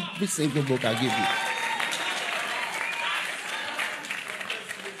 Every single book I give you.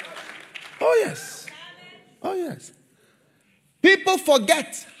 Oh, yes. Oh, yes. People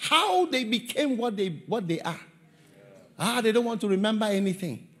forget how they became what they are. They don't want to remember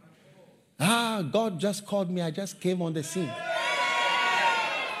anything. God just called me. I just came on the scene.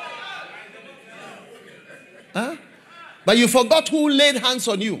 But you forgot who laid hands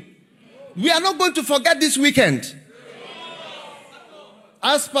on you. We are not going to forget this weekend.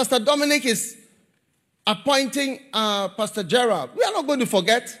 As Pastor Dominic is appointing Pastor Gerald, we are not going to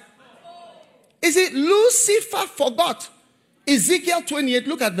forget. Is it Lucifer forgot? Ezekiel 28,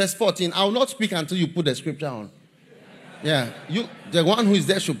 look at verse 14. I will not speak until you put the scripture on. Yeah, the one who is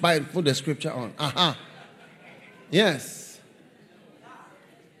there should put the scripture on. Yes.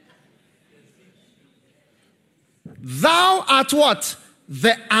 Thou art what?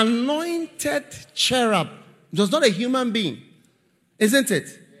 The anointed cherub. It was not a human being. Isn't it?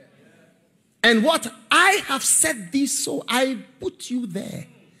 And what? I have said this, so I put you there.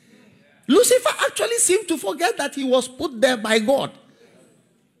 Lucifer actually seemed to forget that he was put there by God.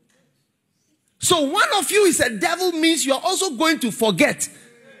 So one of you is a devil means you are also going to forget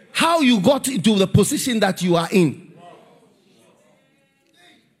how you got into the position that you are in.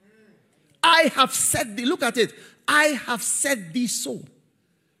 I have said, look at it. I have said this so.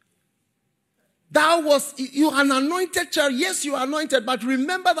 You are an anointed child. Yes, you are anointed, but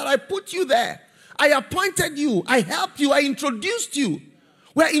remember that I put you there. I appointed you. I helped you. I introduced you.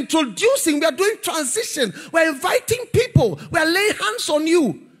 We are introducing. We are doing transition. We are inviting people. We are laying hands on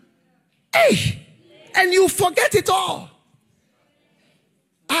you. Hey, and you forget it all.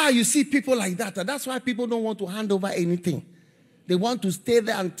 You see people like that. And that's why people don't want to hand over anything. They want to stay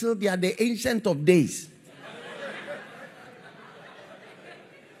there until they are the ancient of days.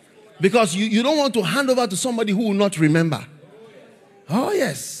 Because you don't want to hand over to somebody who will not remember. Oh,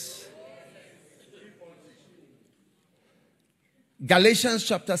 yes. Galatians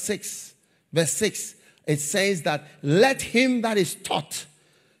chapter 6, verse 6. It says that let him that is taught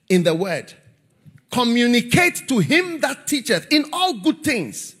in the word communicate to him that teacheth in all good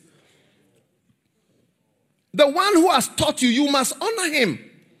things. The one who has taught you, you must honor him.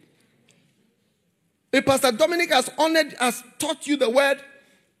 If Pastor Dominic has taught you the word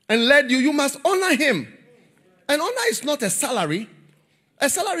and led you, you must honor him. And honor is not a salary. A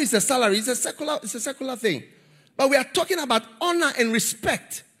salary is a salary. It's a secular thing. But we are talking about honor and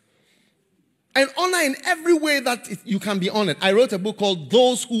respect. And honor in every way that you can be honored. I wrote a book called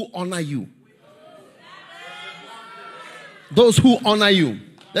Those Who Honor You. Those Who Honor You.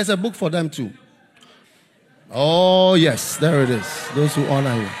 There's a book for them too. Oh, yes. There it is. Those Who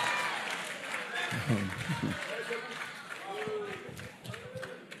Honor You.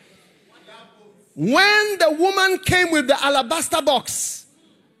 When the woman came with the alabaster box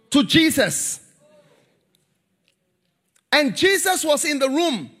to Jesus, and Jesus was in the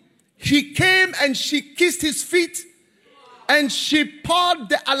room, she came and she kissed his feet, and she poured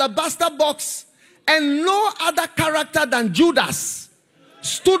the alabaster box, and no other character than Judas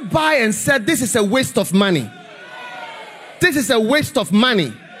stood by and said, this is a waste of money. This is a waste of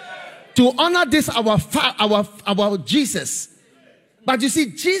money to honor this our Jesus. But you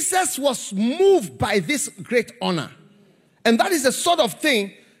see, Jesus was moved by this great honor. And that is the sort of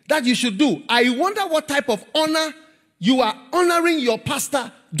thing that you should do. I wonder what type of honor you are honoring your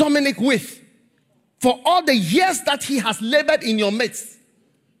pastor Dominic with for all the years that he has labored in your midst.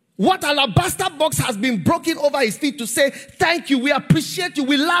 What alabaster box has been broken over his feet to say, thank you, we appreciate you,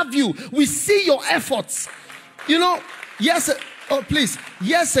 we love you, we see your efforts. You know, years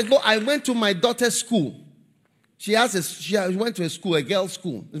ago I went to my daughter's school. She went to a school, a girls'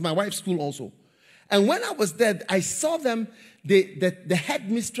 school. It's my wife's school also. And when I was there, I saw them. The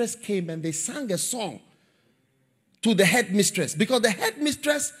headmistress came and they sang a song to the headmistress, because the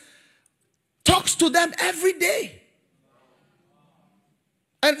headmistress talks to them every day.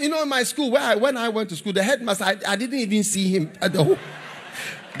 And in my school, when I went to school, the headmaster, I didn't even see him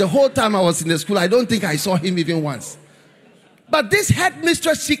the whole time I was in the school. I don't think I saw him even once. But this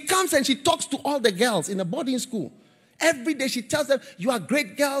headmistress, she comes and she talks to all the girls in a boarding school. Every day she tells them, you are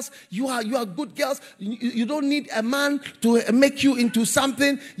great girls, you are good girls, you don't need a man to make you into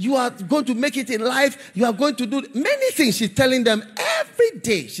something, you are going to make it in life, you are going to do many things. She's telling them every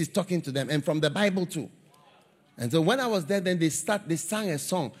day, she's talking to them, and from the Bible too. And so when I was there, then they sang a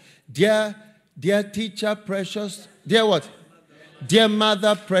song. Dear teacher, precious, dear what? Dear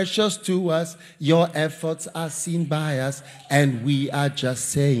mother, precious to us, your efforts are seen by us, and we are just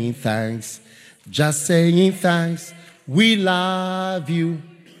saying thanks. Just saying thanks. We love you.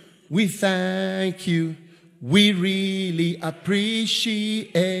 We thank you. We really appreciate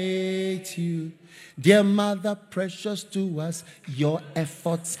you. Dear mother, precious to us, your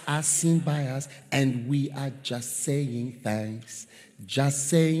efforts are seen by us, and we are just saying thanks. Just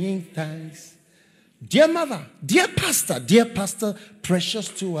saying thanks. Dear mother, dear pastor, precious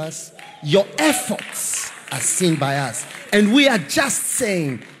to us, your efforts are seen by us, and we are just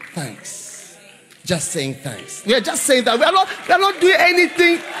saying thanks. Just saying thanks. We are just saying that we are not doing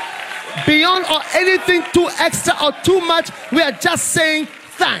anything beyond or anything too extra or too much. We are just saying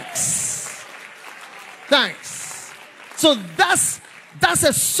thanks. Thanks. So that's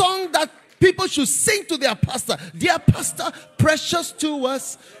a song that people should sing to their pastor. Dear pastor, precious to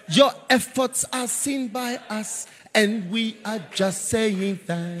us, your efforts are seen by us, and we are just saying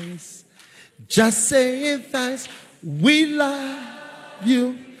thanks. Just saying thanks. We love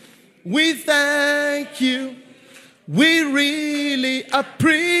you. We thank you. We really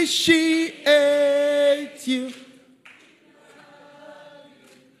appreciate you.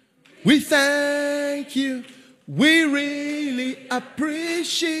 We thank you. We really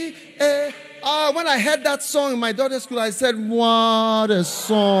appreciate. When I heard that song in my daughter's school, I said, what a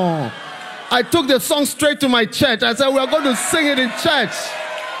song. I took the song straight to my church. I said, we're going to sing it in church.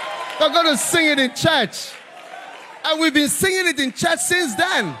 We're going to sing it in church. And we've been singing it in church since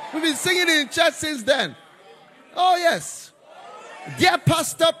then. We've been singing it in church since then. Oh, yes. Dear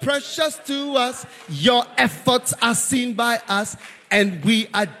pastor, precious to us, your efforts are seen by us, and we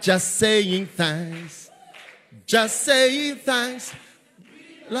are just saying thanks. Just saying thanks.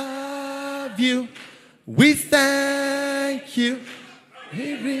 We love you. We thank you.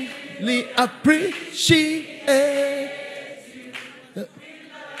 We really appreciate you.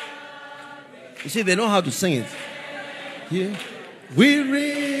 You see, they know how to sing it. Yeah. We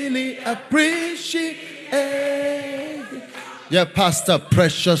really appreciate it. Your pastor,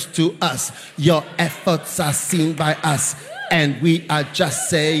 precious to us, your efforts are seen by us, and we are just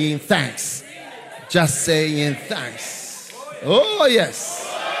saying thanks. Just saying thanks. Oh, yes.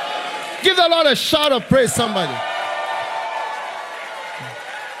 Give the Lord a shout of praise, somebody.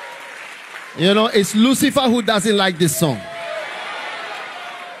 You know, it's Lucifer who doesn't like this song.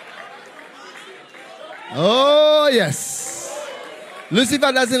 Oh, yes.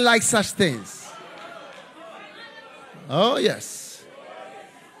 Lucifer doesn't like such things. Oh, yes.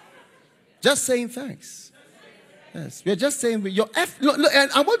 Just saying thanks. Yes, we're just saying your effort. Look,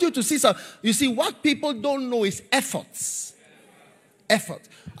 and I want you to see something. You see, what people don't know is efforts. Effort.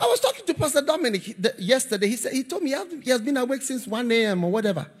 I was talking to Pastor Dominic yesterday. He told me he has been awake since 1 a.m. or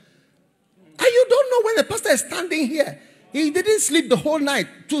whatever. And you don't know when the pastor is standing here. He didn't sleep the whole night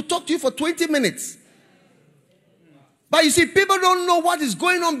to talk to you for 20 minutes. But you see, people don't know what is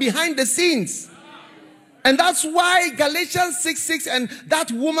going on behind the scenes. And that's why Galatians 6:6 and that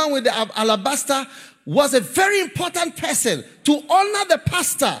woman with the alabaster was a very important person to honor the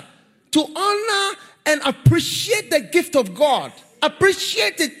pastor, to honor and appreciate the gift of God.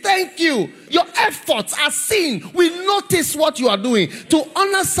 Appreciate it. Thank you. Your efforts are seen. We notice what you are doing. To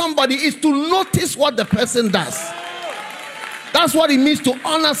honor somebody is to notice what the person does. That's what it means to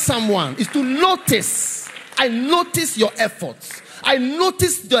honor someone, is to notice. I notice your efforts. I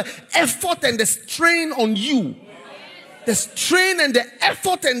notice the effort and the strain on you. The strain and the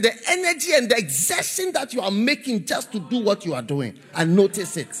effort and the energy and the exertion that you are making just to do what you are doing. I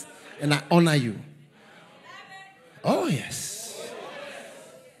notice it and I honor you. Oh, yes.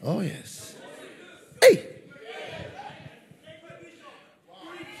 Oh, yes. Hey.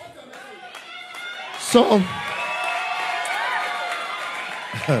 So,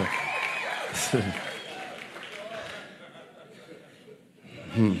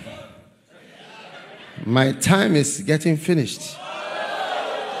 My time is getting finished.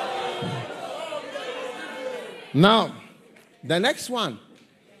 Now, the next one.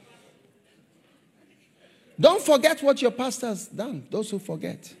 Don't forget what your pastor has done. Those who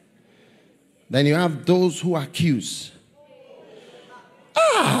forget. Then you have those who accuse.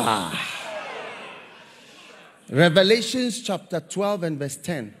 Revelations chapter 12 and verse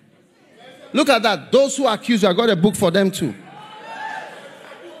 10. Look at that. Those who accuse you, I got a book for them too.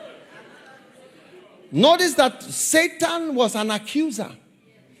 Notice that Satan was an accuser.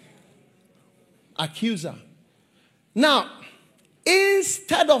 Accuser. Now,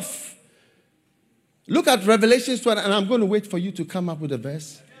 instead of, look at Revelations 12, and I'm going to wait for you to come up with a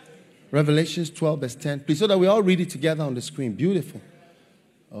verse. Revelations 12 verse 10. Please, so that we all read it together on the screen. Beautiful.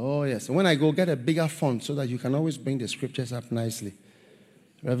 Oh, yes. And when I go, get a bigger font so that you can always bring the scriptures up nicely.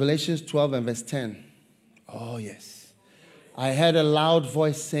 Revelations 12 and verse 10. Oh, yes. I heard a loud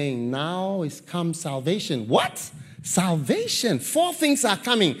voice saying, now is come salvation. What? Salvation. 4 things are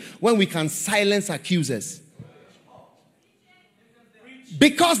coming when we can silence accusers.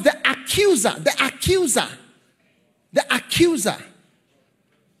 Because the accuser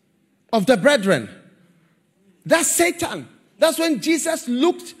of the brethren, that's Satan. That's when Jesus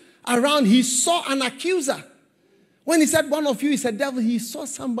looked around, he saw an accuser. When he said one of you is a devil, he saw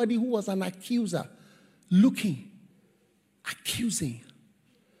somebody who was an accuser, looking, accusing.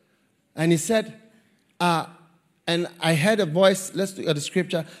 And he said, and I heard a voice, let's look at the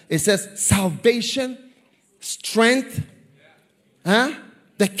scripture. It says, salvation, strength,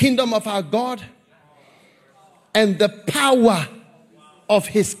 the kingdom of our God, and the power of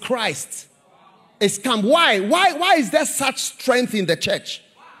his Christ is come. Why? Why is there such strength in the church?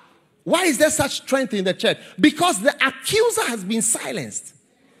 Why is there such strength in the church? Because the accuser has been silenced.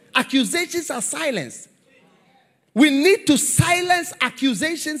 Accusations are silenced. We need to silence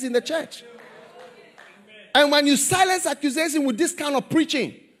accusations in the church. And when you silence accusation with this kind of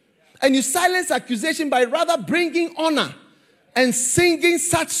preaching, and you silence accusation by rather bringing honor and singing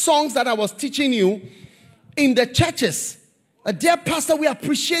such songs that I was teaching you in the churches. Dear pastor, we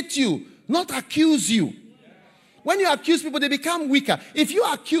appreciate you, not accuse you. When you accuse people, they become weaker. If you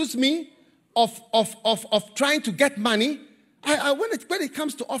accuse me of trying to get money, when it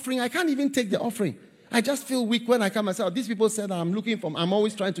comes to offering, I can't even take the offering. I just feel weak when I come and say, these people said I'm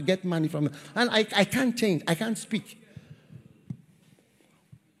always trying to get money from them. And I can't change. I can't speak.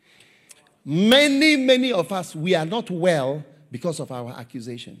 Many of us, we are not well because of our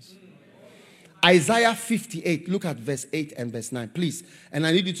accusations. Isaiah 58, look at verse 8 and verse 9, please. And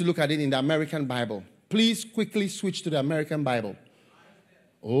I need you to look at it in the American Bible. Please quickly switch to the American Bible.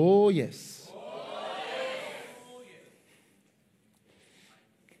 Oh, yes.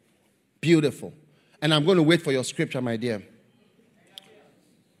 Beautiful. And I'm going to wait for your scripture, my dear.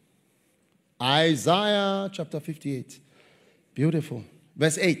 Isaiah chapter 58. Beautiful.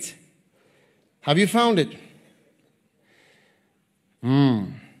 Verse 8. Have you found it?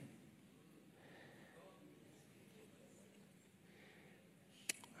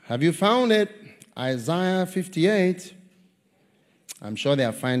 Have you found it? Isaiah 58. I'm sure they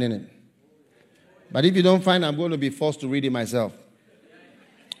are finding it. But if you don't find it, I'm going to be forced to read it myself.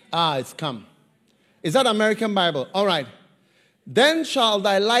 It's come. Is that American Bible? All right. Then shall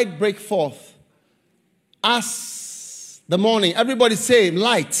thy light break forth as the morning. Everybody say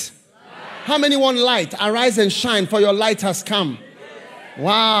light. How many want light? Arise and shine, for your light has come.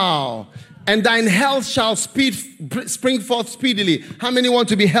 Wow. And thine health shall spring forth speedily. How many want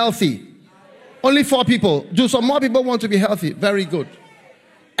to be healthy? Only 4 people. Do some more people want to be healthy? Very good.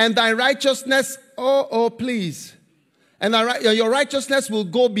 And thy righteousness, please. And your righteousness will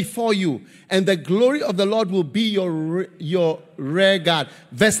go before you. And the glory of the Lord will be your rear guard.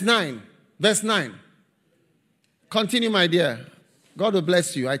 Verse 9. Verse 9. Continue, my dear. God will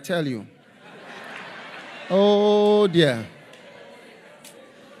bless you, I tell you. Oh, dear.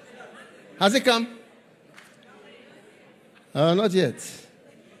 Has it come? Not yet.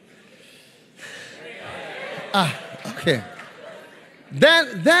 Okay.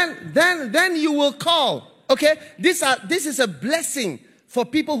 Then you will call. Okay, this is a blessing for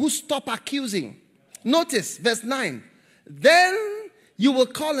people who stop accusing. Notice verse 9. Then you will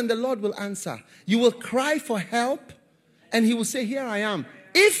call and the Lord will answer. You will cry for help and he will say, here I am.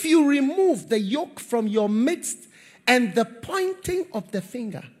 If you remove the yoke from your midst and the pointing of the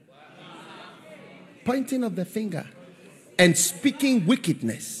finger. Pointing of the finger and speaking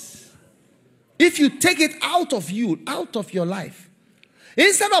wickedness. If you take it out of you, out of your life,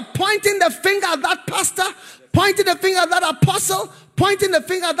 instead of pointing the finger at that pastor, pointing the finger at that apostle, pointing the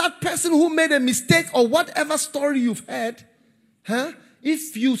finger at that person who made a mistake or whatever story you've heard,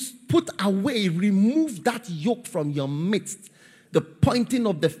 if you put away, remove that yoke from your midst, the pointing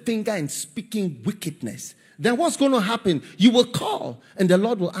of the finger and speaking wickedness, then what's going to happen? You will call and the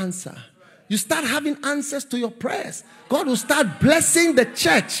Lord will answer. You start having answers to your prayers. God will start blessing the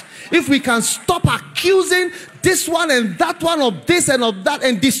church. If we can stop accusing this one and that one of this and of that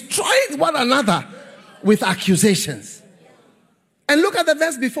and destroying one another with accusations. And look at the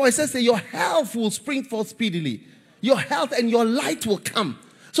verse before. It says that your health will spring forth speedily. Your health and your light will come.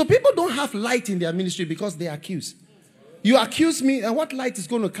 So people don't have light in their ministry because they accuse. You accuse me, and what light is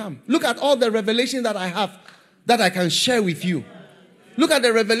going to come? Look at all the revelation that I have that I can share with you. Look at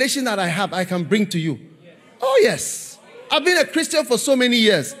the revelation that I have, I can bring to you. Oh yes. I've been a Christian for so many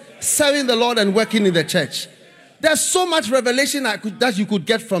years, serving the Lord and working in the church. There's so much revelation that you could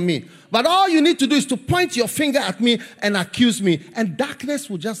get from me. But all you need to do is to point your finger at me and accuse me. And darkness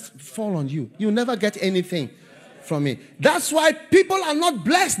will just fall on you. You'll never get anything from me. That's why people are not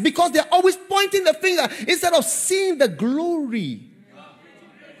blessed, because they're always pointing the finger instead of seeing the glory.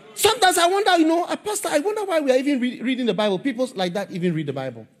 Sometimes I wonder, Pastor, I wonder why we are even reading the Bible. People like that even read the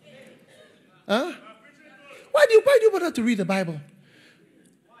Bible. Huh? Why do you bother to read the Bible?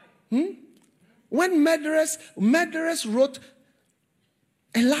 When murderers wrote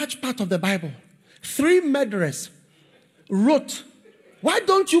a large part of the Bible, 3 murderers wrote. Why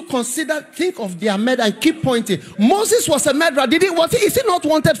don't you think of their murder and keep pointing? Moses was a murderer. Is he not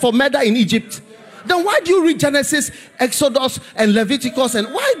wanted for murder in Egypt? Then why do you read Genesis, Exodus, and Leviticus? And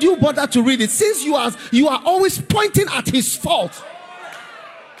why do you bother to read it? Since you are always pointing at his fault.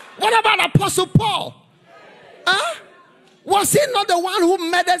 What about Apostle Paul? Huh? Was he not the one who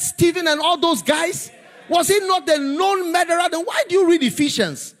murdered Stephen and all those guys? Was he not the known murderer? Then why do you read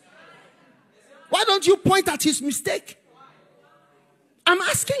Ephesians? Why don't you point at his mistake? I'm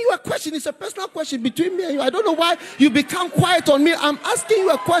asking you a question. It's a personal question between me and you. I don't know why you become quiet on me. I'm asking you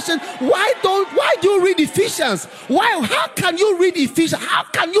a question. Why do you read Ephesians? How can you read Ephesians? How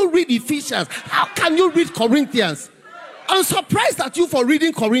can you read Ephesians? How can you read Corinthians? I'm surprised at you for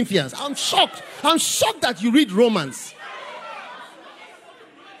reading Corinthians. I'm shocked. I'm shocked that you read Romans.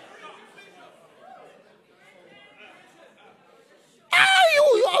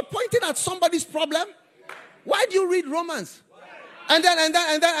 You are pointing at somebody's problem. Why do you read Romans? And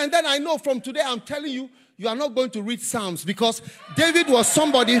then I know from today, I'm telling you, you are not going to read Psalms, because David was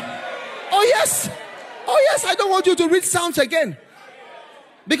somebody. Oh yes, I don't want you to read Psalms again,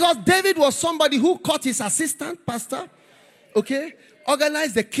 because David was somebody who caught his assistant pastor,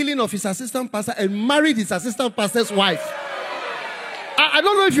 organized the killing of his assistant pastor and married his assistant pastor's wife. I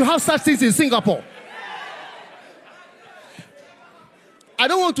don't know if you have such things in Singapore. I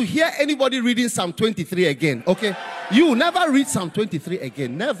don't want to hear anybody reading Psalm 23 again, okay? You never read Psalm 23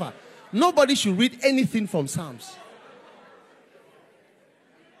 again, never. Nobody should read anything from Psalms.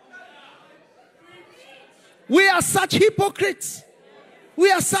 We are such hypocrites.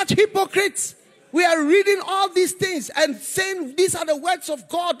 We are such hypocrites. We are reading all these things and saying these are the words of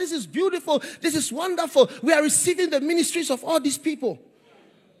God. This is beautiful. This is wonderful. We are receiving the ministries of all these people.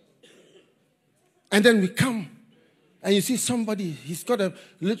 And then we come. And you see somebody, he's got a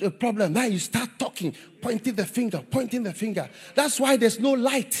little problem. Now you start talking, pointing the finger. That's why there's no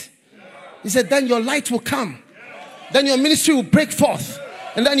light. He said, then your light will come. Then your ministry will break forth.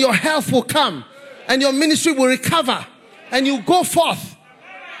 And then your health will come. And your ministry will recover. And you go forth.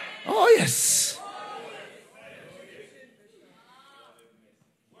 Oh, yes.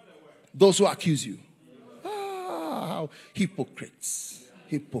 Those who accuse you. How hypocrites.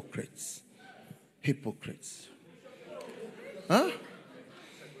 Hypocrites. Huh?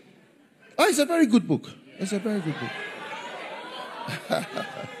 Oh, it's a very good book. It's a very good book.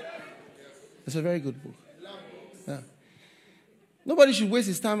 It's a very good book. Yeah. Nobody should waste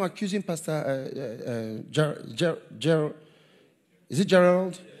his time accusing Pastor Gerald. Is it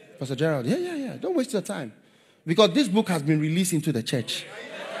Gerald? Pastor Gerald. Yeah. Don't waste your time. Because this book has been released into the church.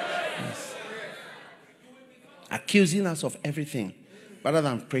 Yes. Accusing us of everything rather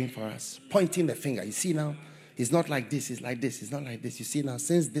than praying for us. Pointing the finger. You see now? He's not like this, he's like this, he's not like this. You see now,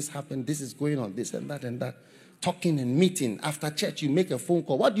 since this happened, this is going on, this and that and that. Talking and meeting. After church, you make a phone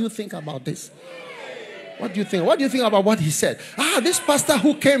call. What do you think about this? What do you think? What do you think about what he said? This pastor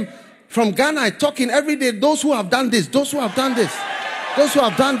who came from Ghana talking every day, those who have done this, those who have done this, those who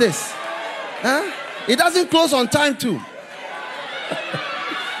have done this. It doesn't close on time too.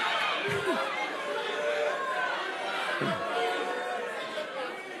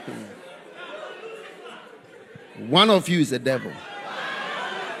 One of you is a devil.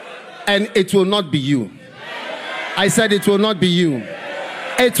 And it will not be you. I said it will not be you.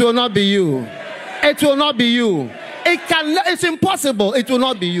 It will not be you. It will not be you. It's impossible. It will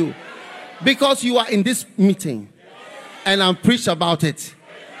not be you. Because you are in this meeting and I'm preached about it.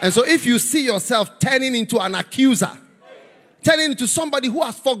 And so if you see yourself turning into an accuser, turning into somebody who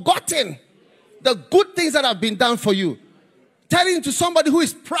has forgotten the good things that have been done for you, turning into somebody who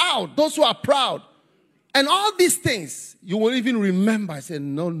is proud, those who are proud, and all these things, you will even remember. I say,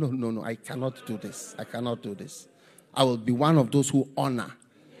 no, I cannot do this. I cannot do this. I will be one of those who honor.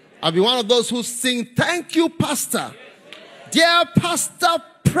 I'll be one of those who sing, thank you, Pastor. Dear Pastor,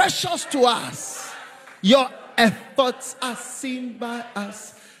 precious to us. Your efforts are seen by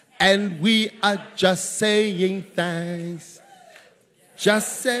us. And we are just saying thanks.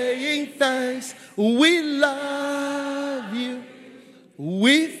 Just saying thanks. We love you.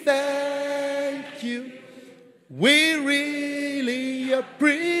 We thank you. We really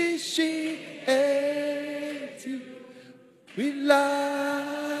appreciate you. We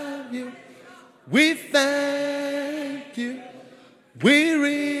love you. We thank you. We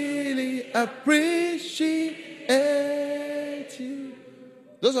really appreciate you.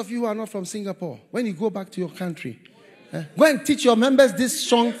 Those of you who are not from Singapore, when you go back to your country, go and teach your members this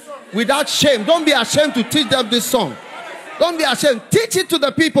song without shame. Don't be ashamed to teach them this song. Don't be ashamed. Teach it to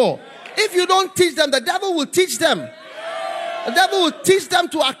the people. If you don't teach them, the devil will teach them. The devil will teach them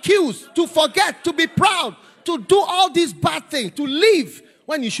to accuse, to forget, to be proud, to do all these bad things, to live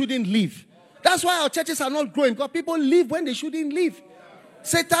when you shouldn't live. That's why our churches are not growing, because people live when they shouldn't live.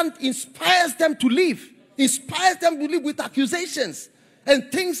 Satan inspires them to live, inspires them to live with accusations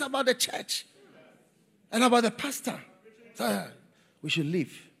and things about the church and about the pastor. So, we should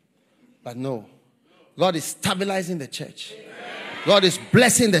live. But no, God is stabilizing the church. God is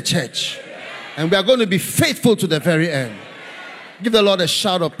blessing the church. And we are going to be faithful to the very end. Give the Lord a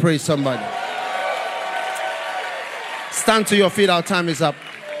shout of praise, somebody. Stand to your feet. Our time is up.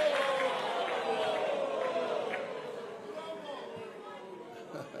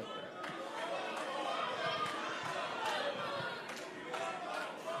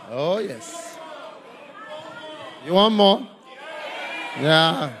 Oh, yes. You want more?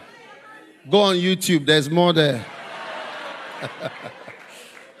 Yeah. Go on YouTube. There's more there.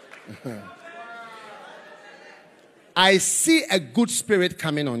 I see a good spirit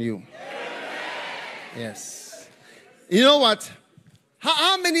coming on you. Yes. You know what?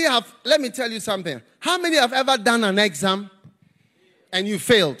 How many have, let me tell you something. How many have ever done an exam and you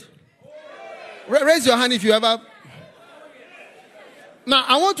failed? Raise your hand if you ever. Now,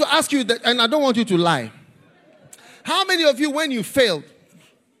 I want to ask you that, and I don't want you to lie. How many of you, when you failed,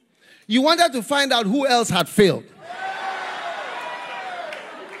 you wanted to find out who else had failed?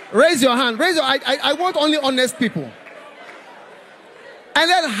 Raise your hand. I want only honest people. And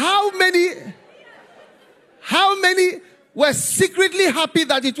then how many were secretly happy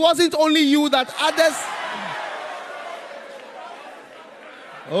that it wasn't only you, that others?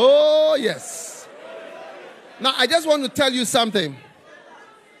 Oh, yes. Now, I just want to tell you something.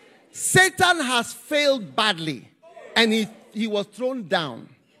 Satan has failed badly, and he was thrown down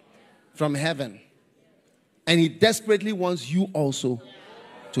from heaven. And he desperately wants you also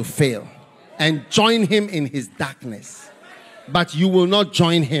to fail and join him in his darkness. But you will not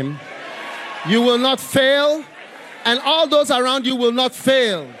join him. You will not fail, and all those around you will not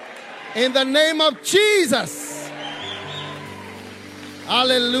fail. In the name of Jesus.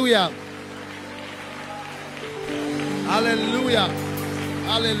 Hallelujah. Hallelujah.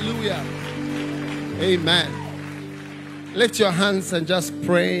 Hallelujah. Amen. Lift your hands and just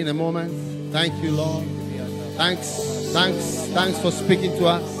pray in a moment. Thank you, Lord. Thanks for speaking to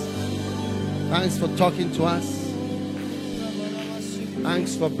us. Thanks for talking to us.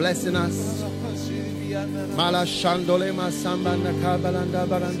 Thanks for blessing us. Mala shandole masambanda kabalanda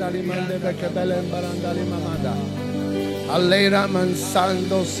barandali mande bekebelen barandali mamada. Alera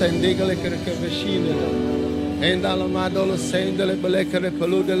mansando sendigale kerekeveshine. Endalo madolo sendele belekere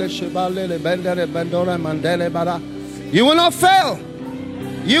peludele shibale le bendere bendora mandele bara. You will not fail.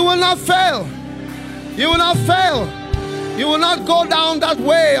 You will not fail. You will not fail. You will not go down that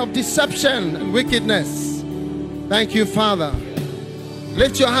way of deception and wickedness. Thank you, Father.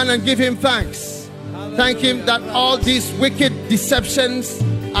 Lift your hand and give him thanks. Thank him that all these wicked deceptions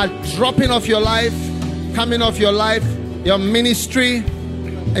are dropping off your life, coming off your life. Your ministry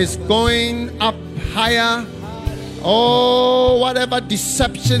is going up higher. Oh, whatever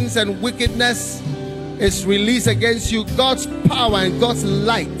deceptions and wickedness is released against you, God's power and God's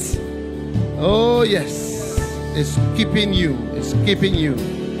light, oh yes, is keeping you. It's keeping you.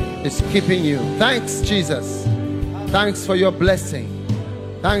 It's keeping you. Thanks, Jesus. Thanks for your blessing.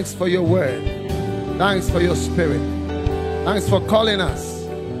 Thanks for your word. Thanks for your spirit. Thanks for calling us.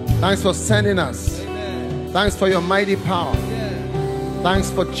 Thanks for sending us. Thanks for your mighty power. Thanks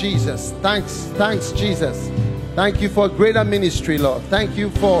for Jesus. Thanks, Jesus. Thank you for greater ministry, Lord. Thank you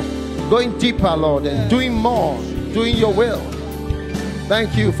for going deeper, Lord, and doing more, doing your will.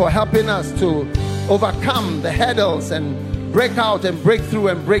 Thank you for helping us to overcome the hurdles and break out and break through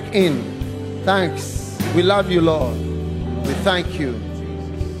and break in. Thanks. We love you, Lord. We thank you.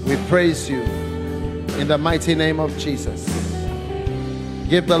 We praise you. In the mighty name of Jesus.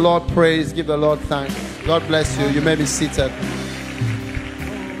 Give the Lord praise. Give the Lord thanks. God bless you. You may be seated.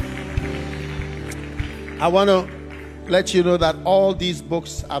 I want to let you know that all these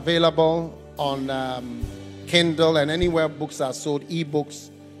books are available on Kindle and anywhere books are sold, ebooks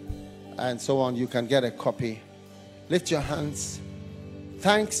and so on. You can get a copy. Lift your hands.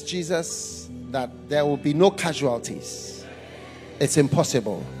 Thanks, Jesus, that there will be no casualties. It's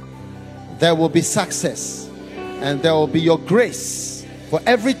impossible. There will be success, and there will be your grace for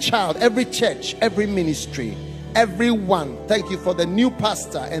every child, every church, every ministry, everyone. Thank you for the new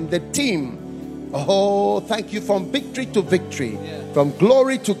pastor and the team. Oh, thank you. From victory to victory, from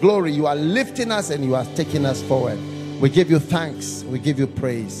glory to glory, you are lifting us and you are taking us forward. We give you thanks. We give you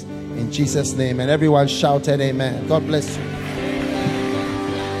praise in Jesus' name. And everyone shouted amen. God bless you.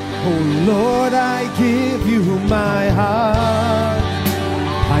 Oh Lord, I give you my heart.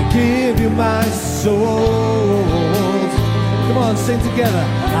 I give you my soul. Come on, sing together.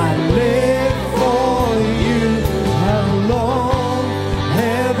 I live for you alone.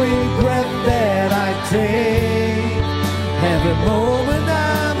 Every breath that I take, every moment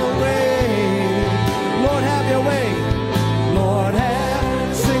I'm away. Lord, have your way. Lord,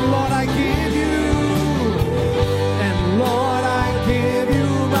 sing, Lord, I give you. And Lord, I give you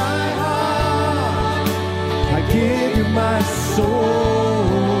my heart. I give you my soul.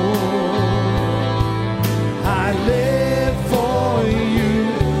 I live for you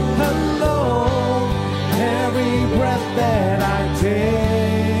alone. Every breath that I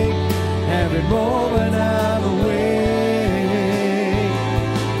take, every moment I'm away.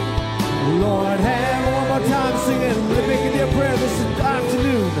 Lord, have one more time singing. We're making your prayer this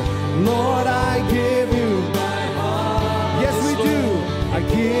afternoon. Lord, I give you my heart. Yes, we do. I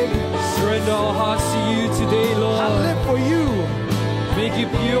give you. Surrender our hearts to you today, Lord. I live for you. Make it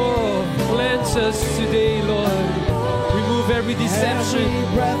pure. Cleanse us today, Lord. Remove every deception.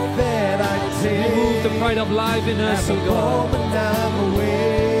 Every breath that I take, remove the pride of life in us, oh God. I'm away.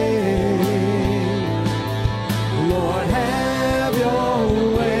 Lord, have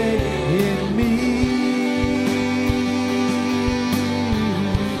your way in me.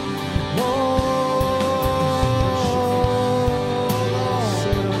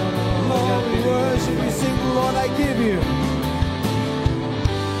 Lord, we worship, we sing, Lord, I give you.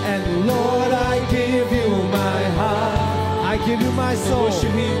 And Lord, I give you my heart. I give you my soul.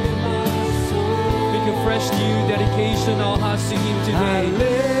 Worship Him. Make a fresh new dedication, our hearts to Him today. I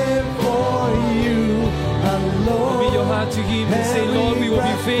live for you alone. Open your heart to Him and say, Lord, we will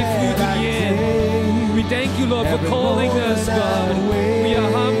be faithful to the end. We thank you, Lord, for calling us, God. We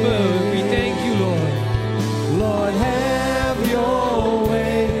are humble.